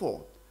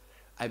 Therefore,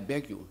 I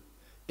beg you,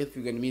 if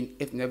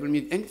Neville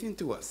means anything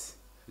to us,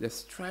 let's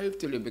strive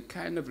to live the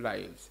kind of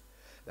lives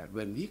that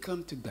when we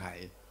come to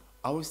die,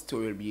 our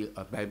story will be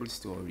a Bible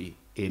story.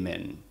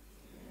 Amen.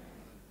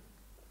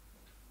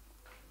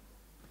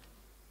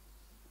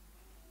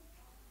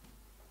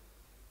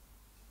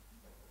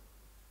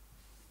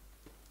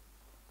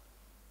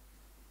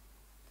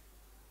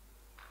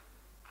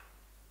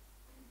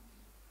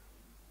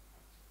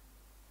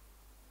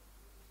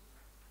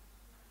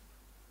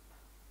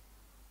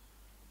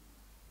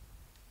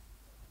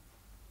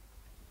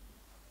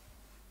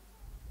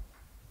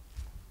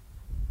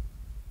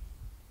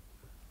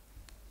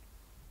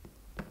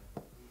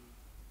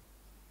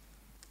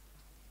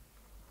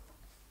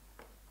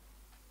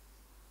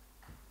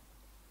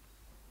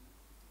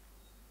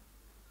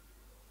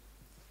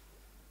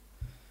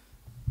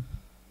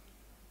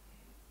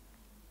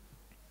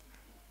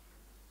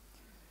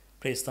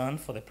 Please stand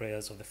for the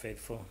prayers of the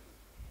faithful.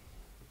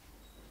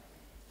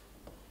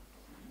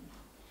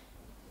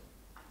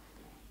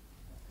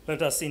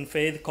 Let us in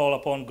faith call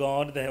upon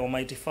God, the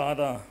Almighty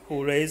Father,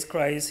 who raised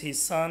Christ,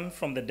 his Son,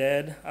 from the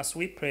dead, as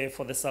we pray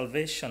for the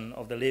salvation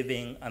of the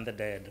living and the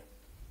dead.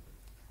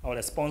 Our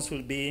response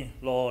will be,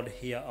 Lord,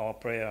 hear our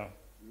prayer.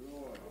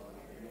 Lord,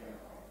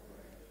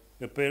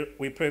 hear our prayer.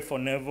 We pray for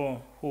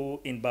Neville,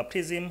 who in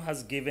baptism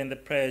has given the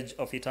pledge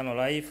of eternal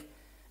life,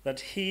 that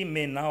he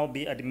may now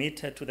be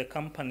admitted to the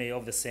company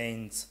of the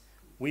saints.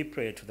 We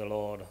pray to the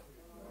Lord.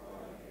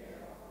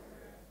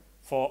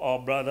 For our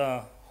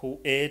brother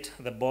who ate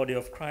the body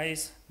of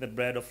Christ, the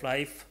bread of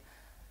life,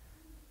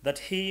 that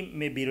he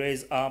may be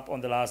raised up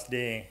on the last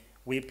day,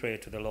 we pray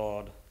to the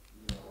Lord.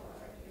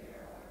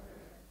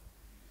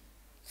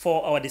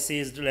 For our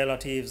deceased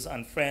relatives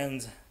and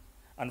friends,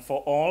 and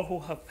for all who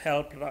have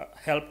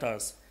helped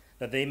us,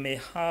 that they may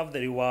have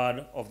the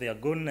reward of their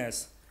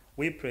goodness,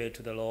 we pray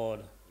to the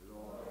Lord.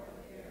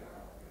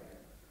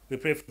 We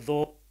pray for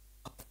those who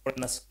have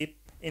fallen asleep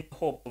in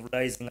hope of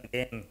rising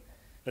again,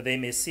 that they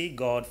may see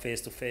God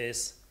face to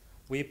face.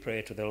 We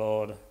pray to the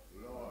Lord.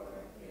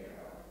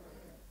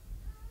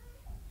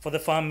 For the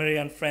family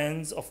and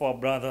friends of our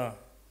brother,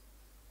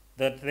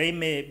 that they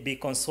may be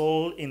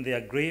consoled in their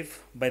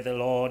grief by the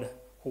Lord,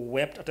 who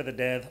wept at the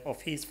death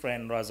of his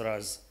friend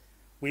Lazarus.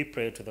 We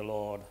pray to the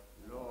Lord.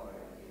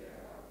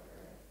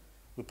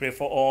 We pray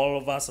for all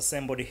of us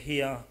assembled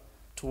here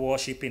to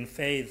worship in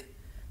faith,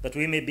 that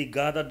we may be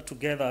gathered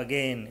together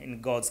again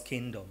in God's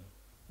kingdom.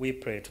 We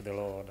pray to the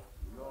Lord.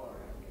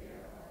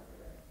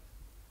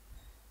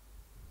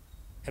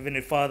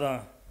 Heavenly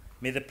Father,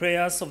 may the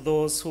prayers of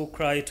those who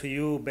cry to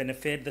you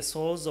benefit the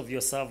souls of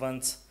your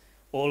servants.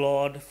 O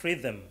Lord, free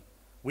them,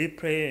 we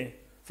pray,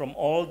 from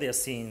all their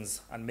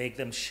sins, and make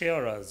them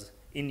sharers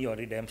in your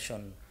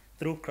redemption.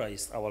 through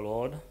Christ our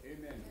Lord.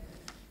 Amen.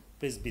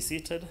 Please be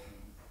seated.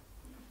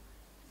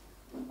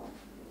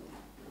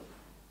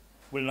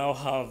 We'll now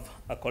have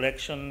a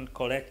collection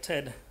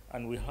collected,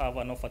 and we have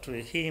an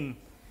offertory hymn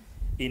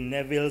in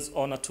Neville's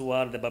honor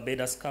toward the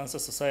Barbados Cancer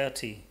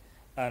Society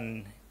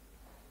and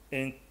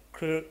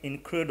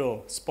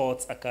Crimond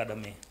Sports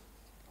Academy.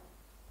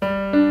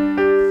 Amen.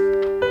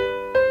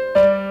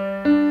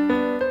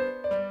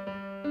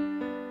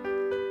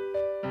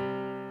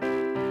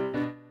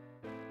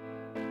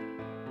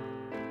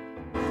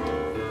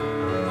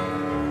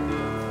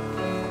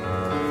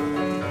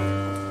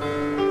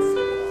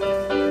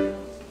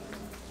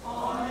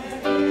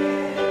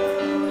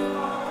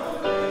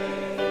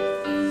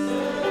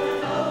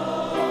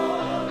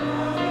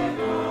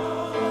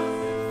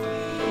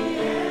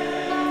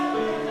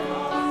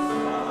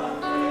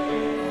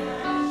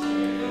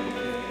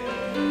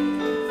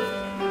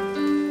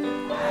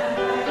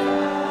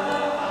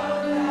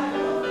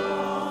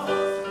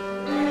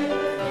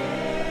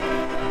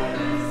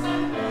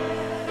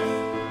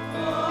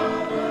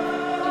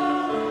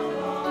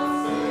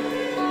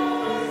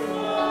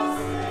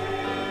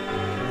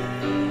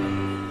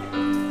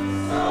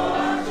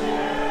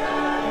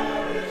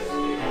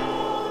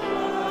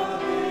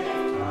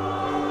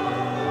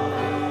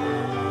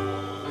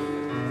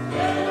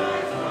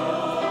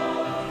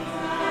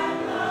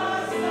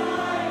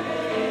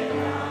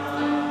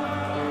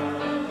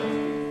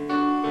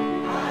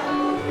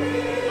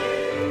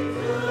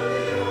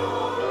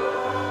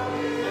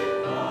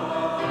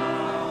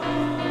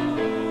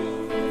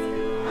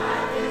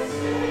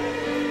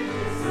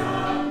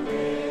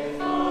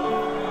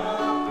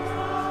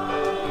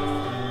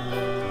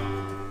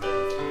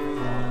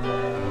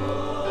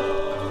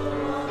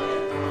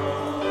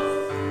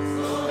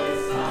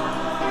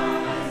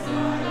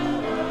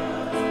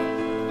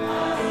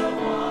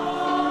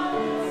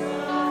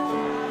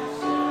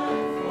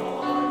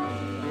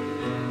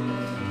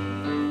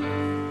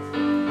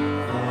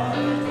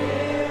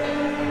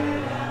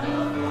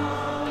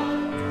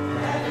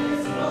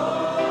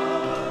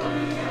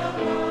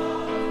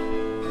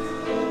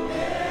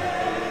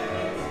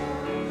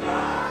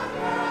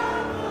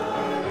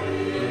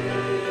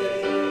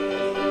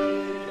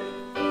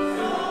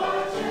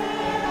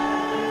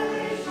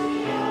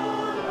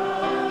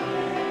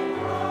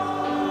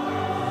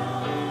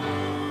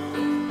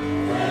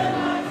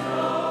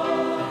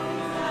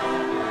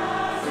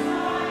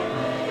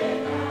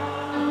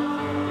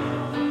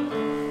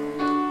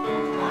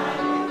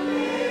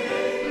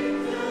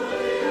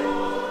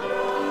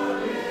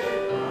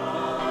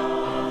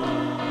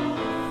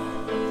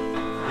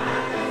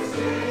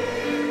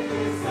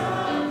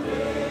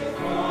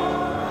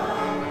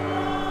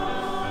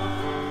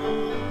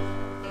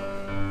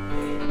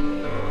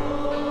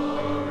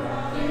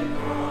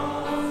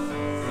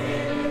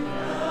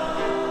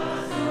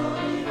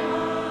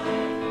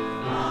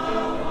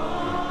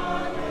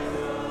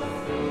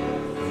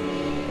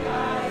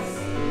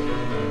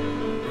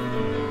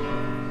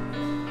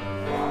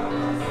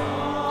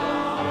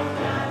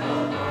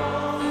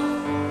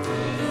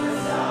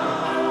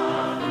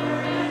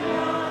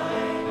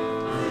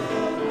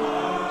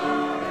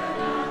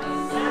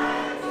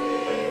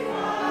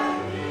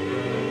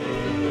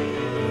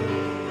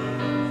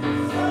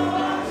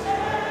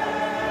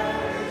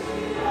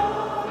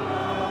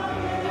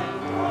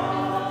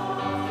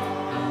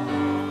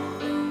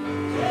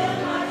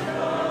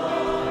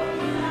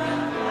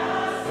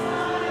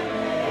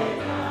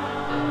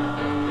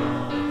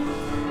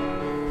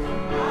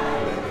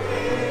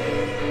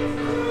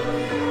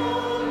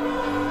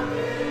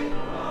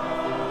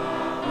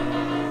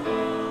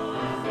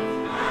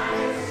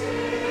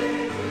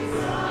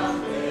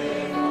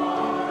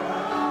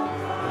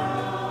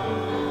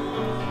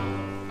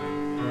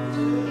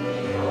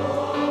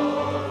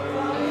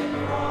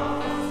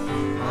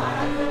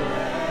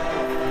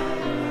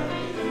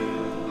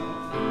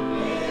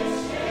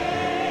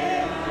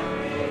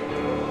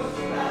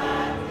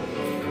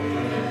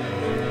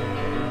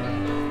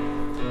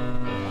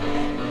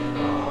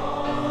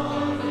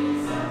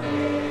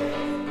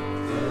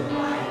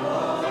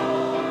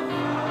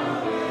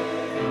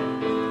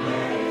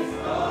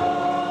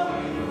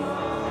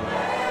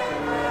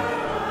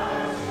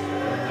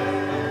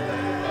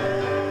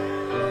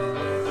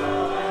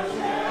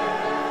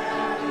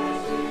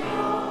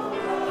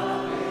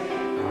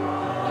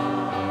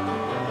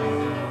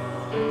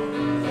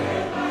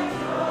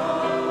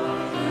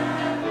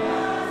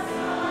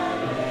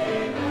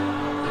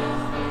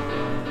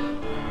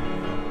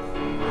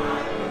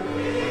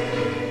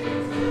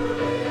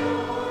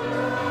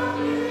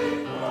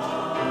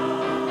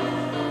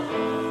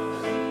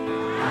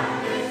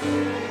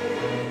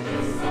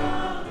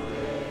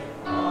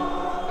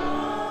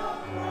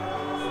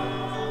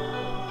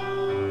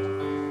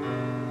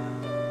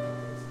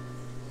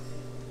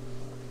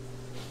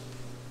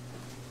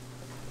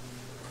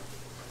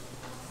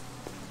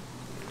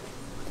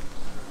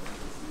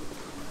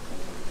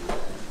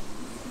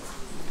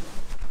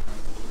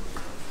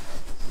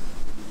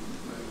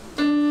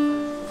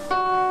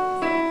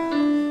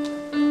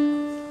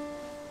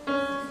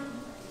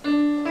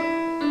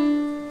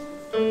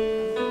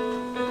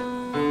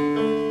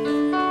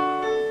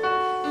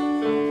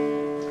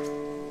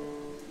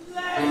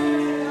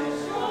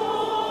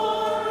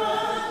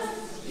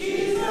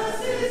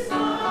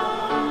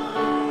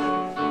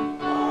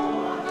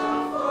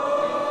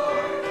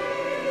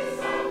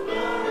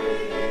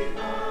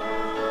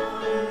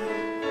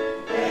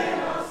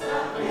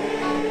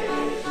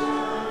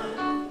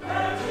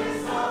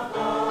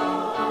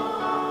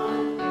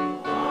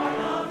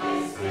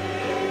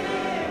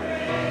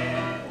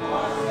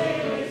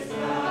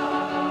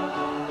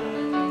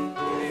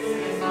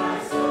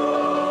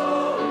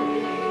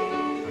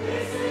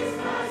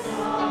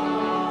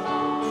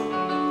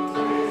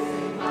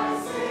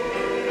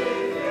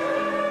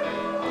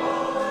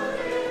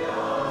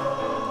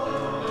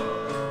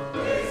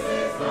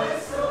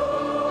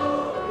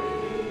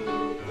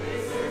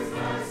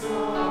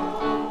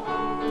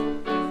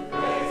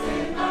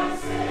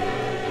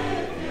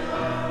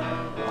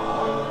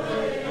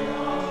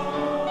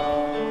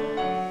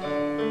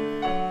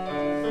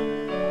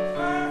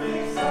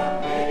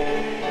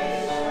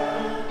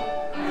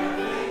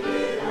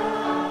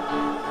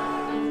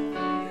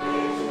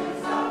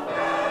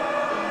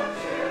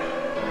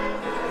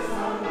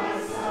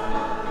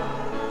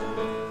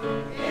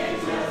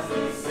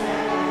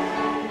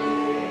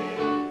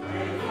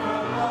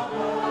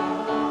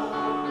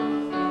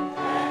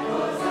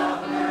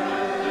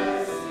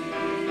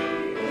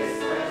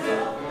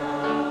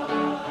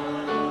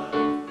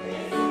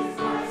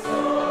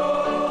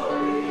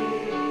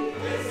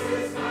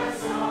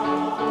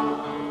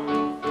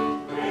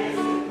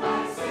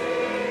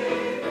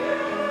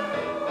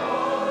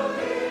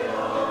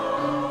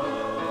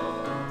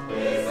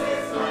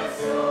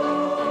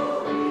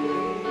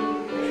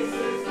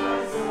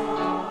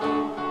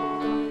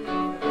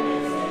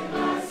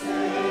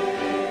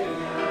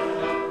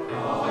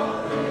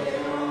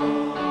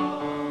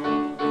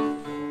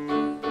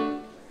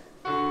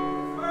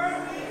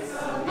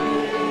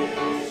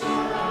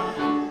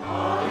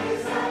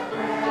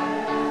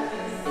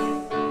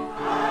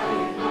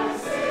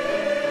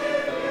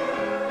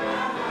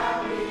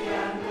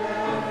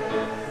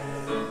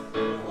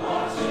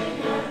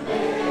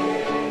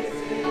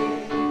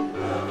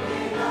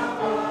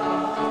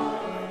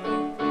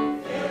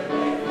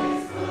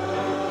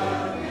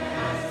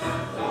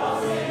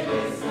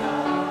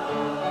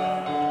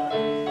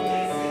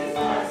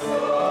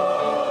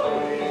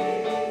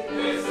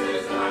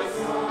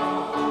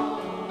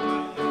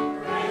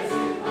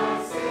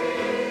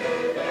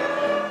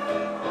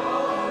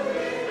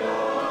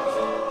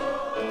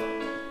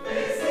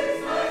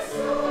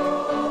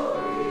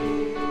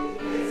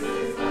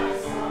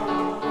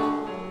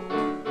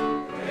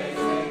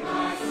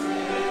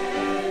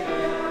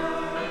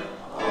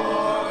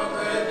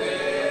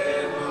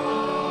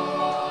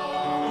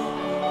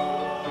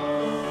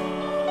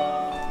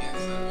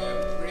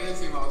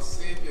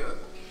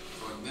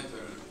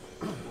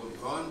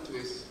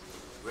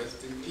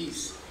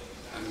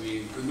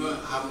 we now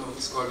have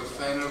what's called the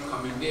final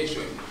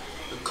commendation.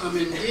 The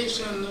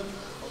commendation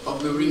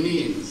of the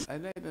remains. I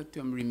like that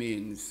term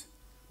remains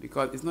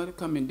because it's not a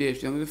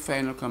commendation, it's the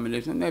final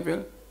commendation.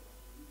 Neville,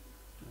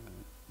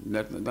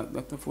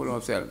 not to fool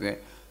ourselves.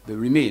 The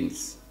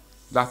remains.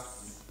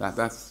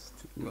 That's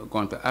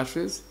gone to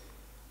ashes,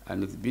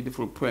 and it's a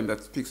beautiful poem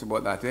that speaks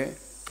about that.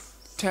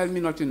 Tell me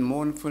not in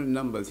mournful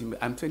numbers.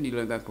 I'm telling you,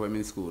 learn that poem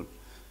in school.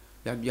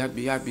 You have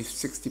to be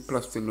 60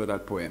 plus to know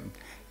that poem.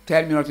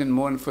 Tell me not in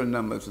mournful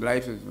numbers,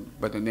 life is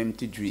but an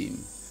empty dream.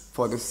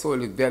 For the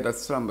soul is dead that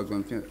slumbers.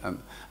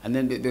 And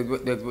then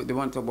they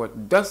want to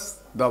about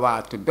dust thou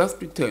art, to dust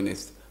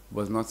returnest,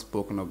 was not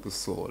spoken of the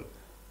soul.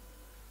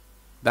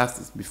 That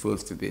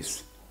refers to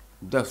this.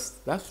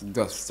 Dust, that's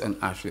dust and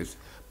ashes.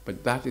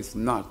 But that is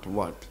not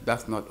what,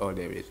 that's not all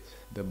there is.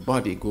 The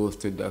body goes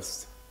to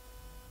dust,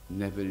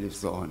 never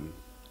lives on.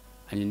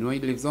 And you know he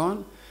lives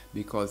on?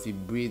 Because he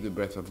breathed the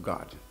breath of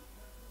God.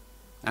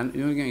 And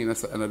you know, again,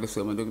 another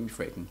sermon, don't be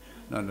frightened.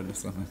 No, another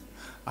sermon.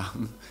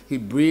 He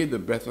breathed the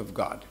breath of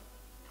God.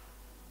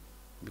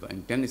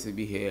 And then it said,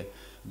 be here,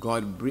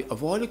 God breathed,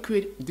 of all the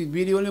created, did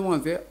we the only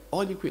ones there?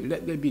 All the created,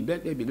 let there be,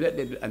 let there be, let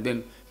there be. And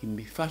then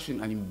he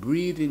fashioned and he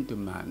breathed into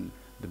man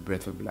the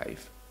breath of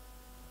life.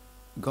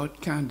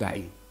 God can't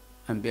die.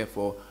 And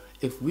therefore,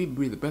 if we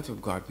breathe the breath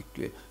of God,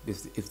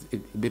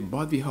 the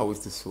body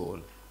houses the soul,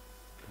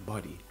 the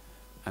body.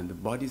 And the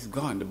body's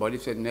gone. The body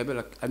said,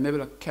 I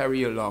never carry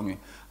you along.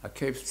 I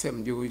carry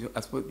 7. I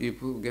suppose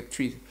you get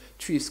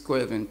 3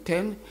 squares and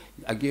 10.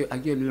 I give a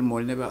little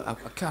more. I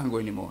can't go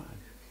anymore.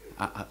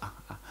 I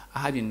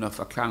had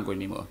enough. I can't go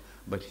anymore.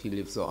 But he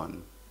lives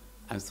on.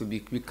 And so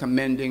we're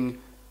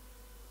commending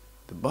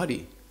the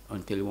body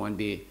until one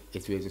day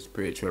it was a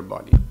spiritual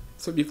body.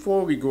 So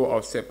before we go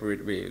our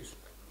separate ways,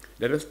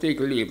 let us take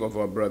leave of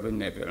our brother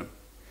Neville.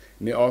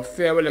 May our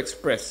farewell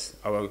express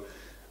our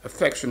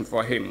affection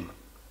for him.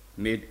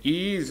 May it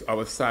ease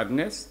our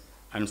sadness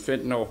and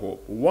strengthen our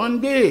hope.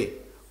 One day,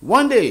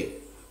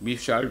 we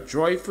shall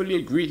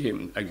joyfully greet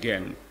him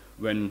again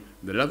when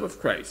the love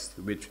of Christ,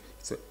 which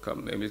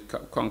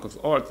conquers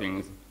all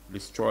things,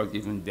 destroys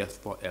even death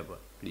forever.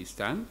 Please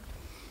stand.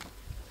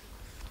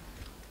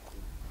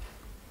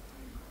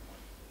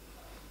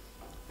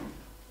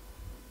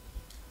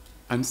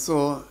 And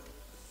so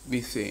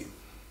we say,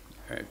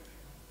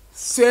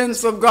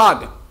 saints of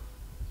God,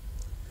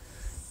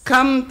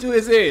 come to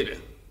his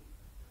aid.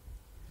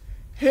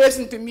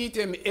 Hasten to meet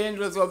him,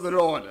 angels of the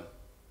Lord.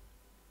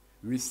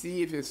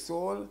 Receive his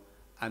soul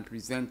and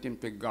present him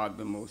to God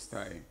the Most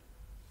High.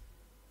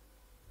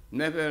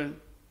 Neville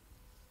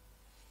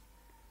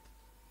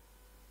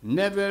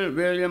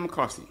William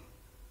Cossey.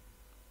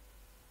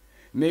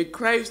 May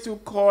Christ who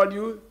called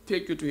you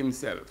take you to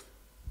himself.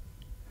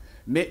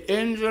 May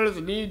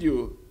angels lead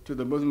you to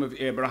the bosom of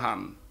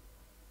Abraham.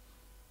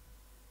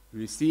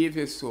 Receive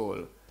his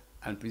soul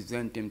and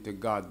present him to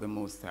God the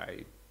Most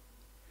High.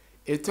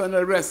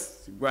 Eternal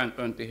rest grant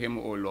unto him,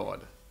 O Lord,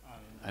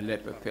 and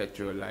let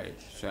perpetual light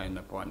shine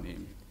upon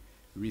him.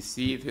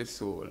 Receive his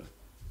soul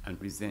and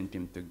present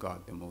him to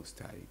God the Most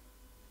High.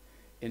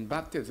 In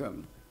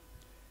baptism,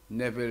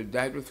 Neville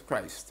died with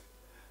Christ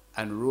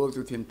and rose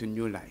with him to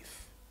new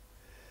life.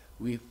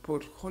 We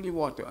put holy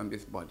water on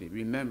this body,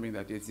 remembering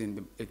that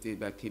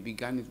that he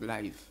began his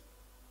life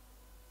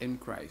in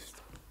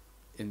Christ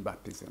in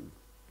baptism.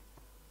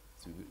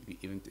 So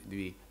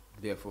we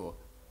therefore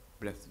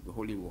bless the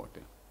holy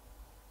water.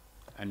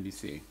 And we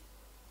say,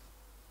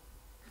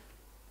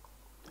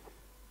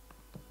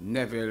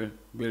 Neville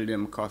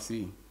William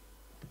Cossey,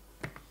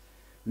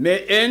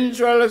 may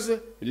angels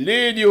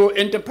lead you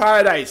into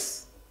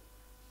paradise.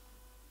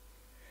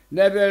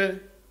 Neville,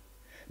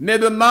 may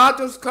the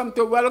martyrs come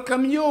to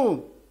welcome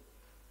you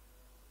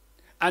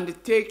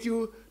and take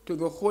you to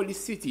the holy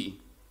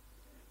city,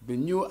 the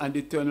new and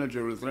eternal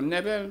Jerusalem.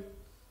 Neville,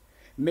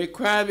 may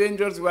choir of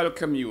angels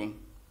welcome you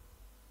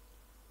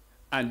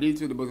and lead you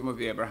to the bosom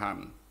of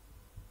Abraham.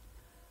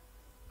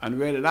 And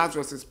where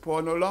Lazarus is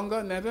poor no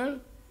longer,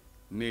 Neville,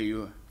 may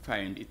you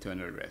find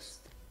eternal rest.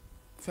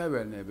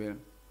 Farewell, Neville.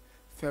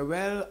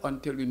 Farewell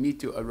until we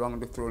meet you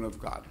around the throne of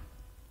God.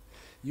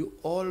 You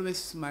always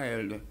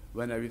smiled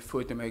when I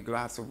refer to my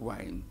glass of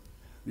wine.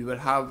 We will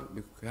have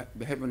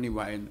the heavenly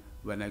wine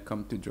when I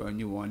come to join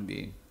you one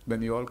day.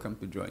 When we all come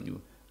to join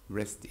you.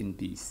 Rest in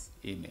peace.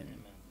 Amen.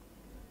 Amen.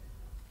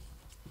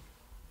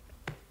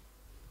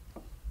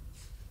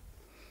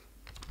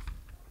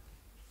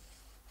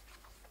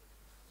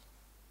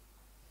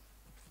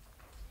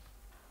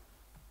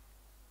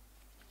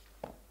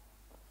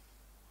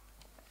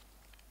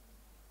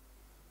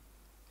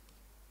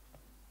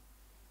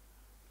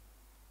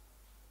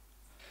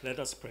 Let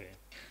us pray.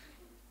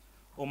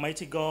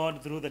 Almighty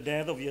God, through the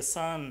death of your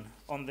Son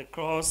on the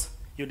cross,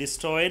 you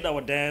destroyed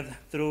our death.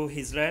 Through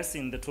his rest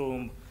in the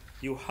tomb,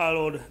 you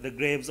hallowed the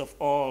graves of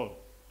all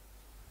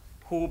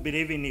who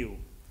believe in you.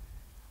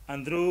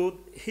 And through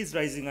his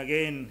rising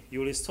again,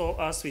 you restore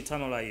us to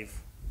eternal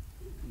life.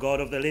 God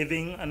of the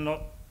living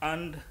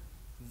and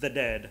the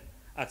dead,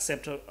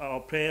 accept our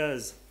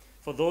prayers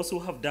for those who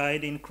have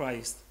died in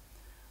Christ,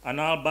 and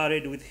are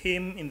buried with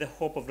him in the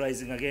hope of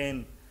rising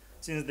again.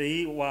 Since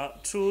they were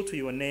true to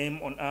your name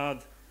on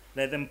earth,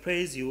 let them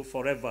praise you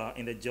forever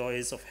in the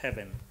joys of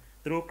heaven,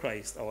 through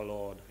Christ our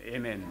Lord.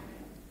 Amen.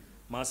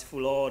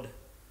 Merciful Lord,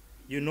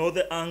 you know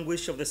the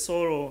anguish of the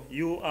sorrow.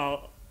 You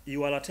are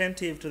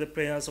attentive to the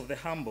prayers of the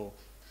humble.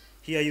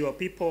 Hear your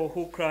people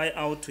who cry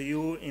out to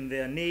you in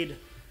their need,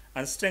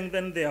 and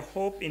strengthen their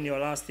hope in your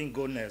lasting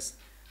goodness,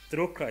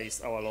 through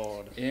Christ our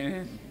Lord.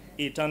 Amen.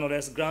 Eternal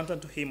rest grant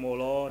unto him, O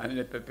Lord. And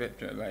let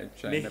perpetual light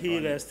shine May upon he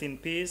him. rest in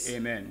peace.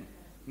 Amen.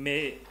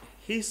 May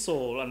his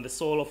soul and the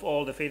soul of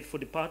all the faithful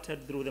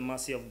departed through the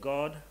mercy of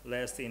God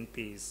rest in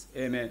peace.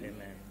 Amen.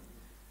 Amen.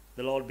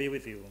 The Lord be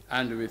with you.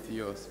 And with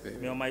your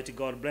spirit. May Almighty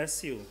God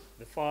bless you,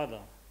 the Father,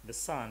 the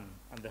Son,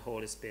 and the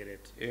Holy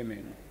Spirit.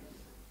 Amen.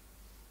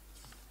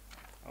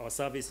 Our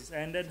service is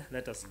ended.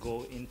 Let us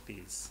go in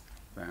peace.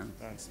 Thanks.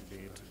 Thanks be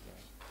to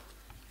God.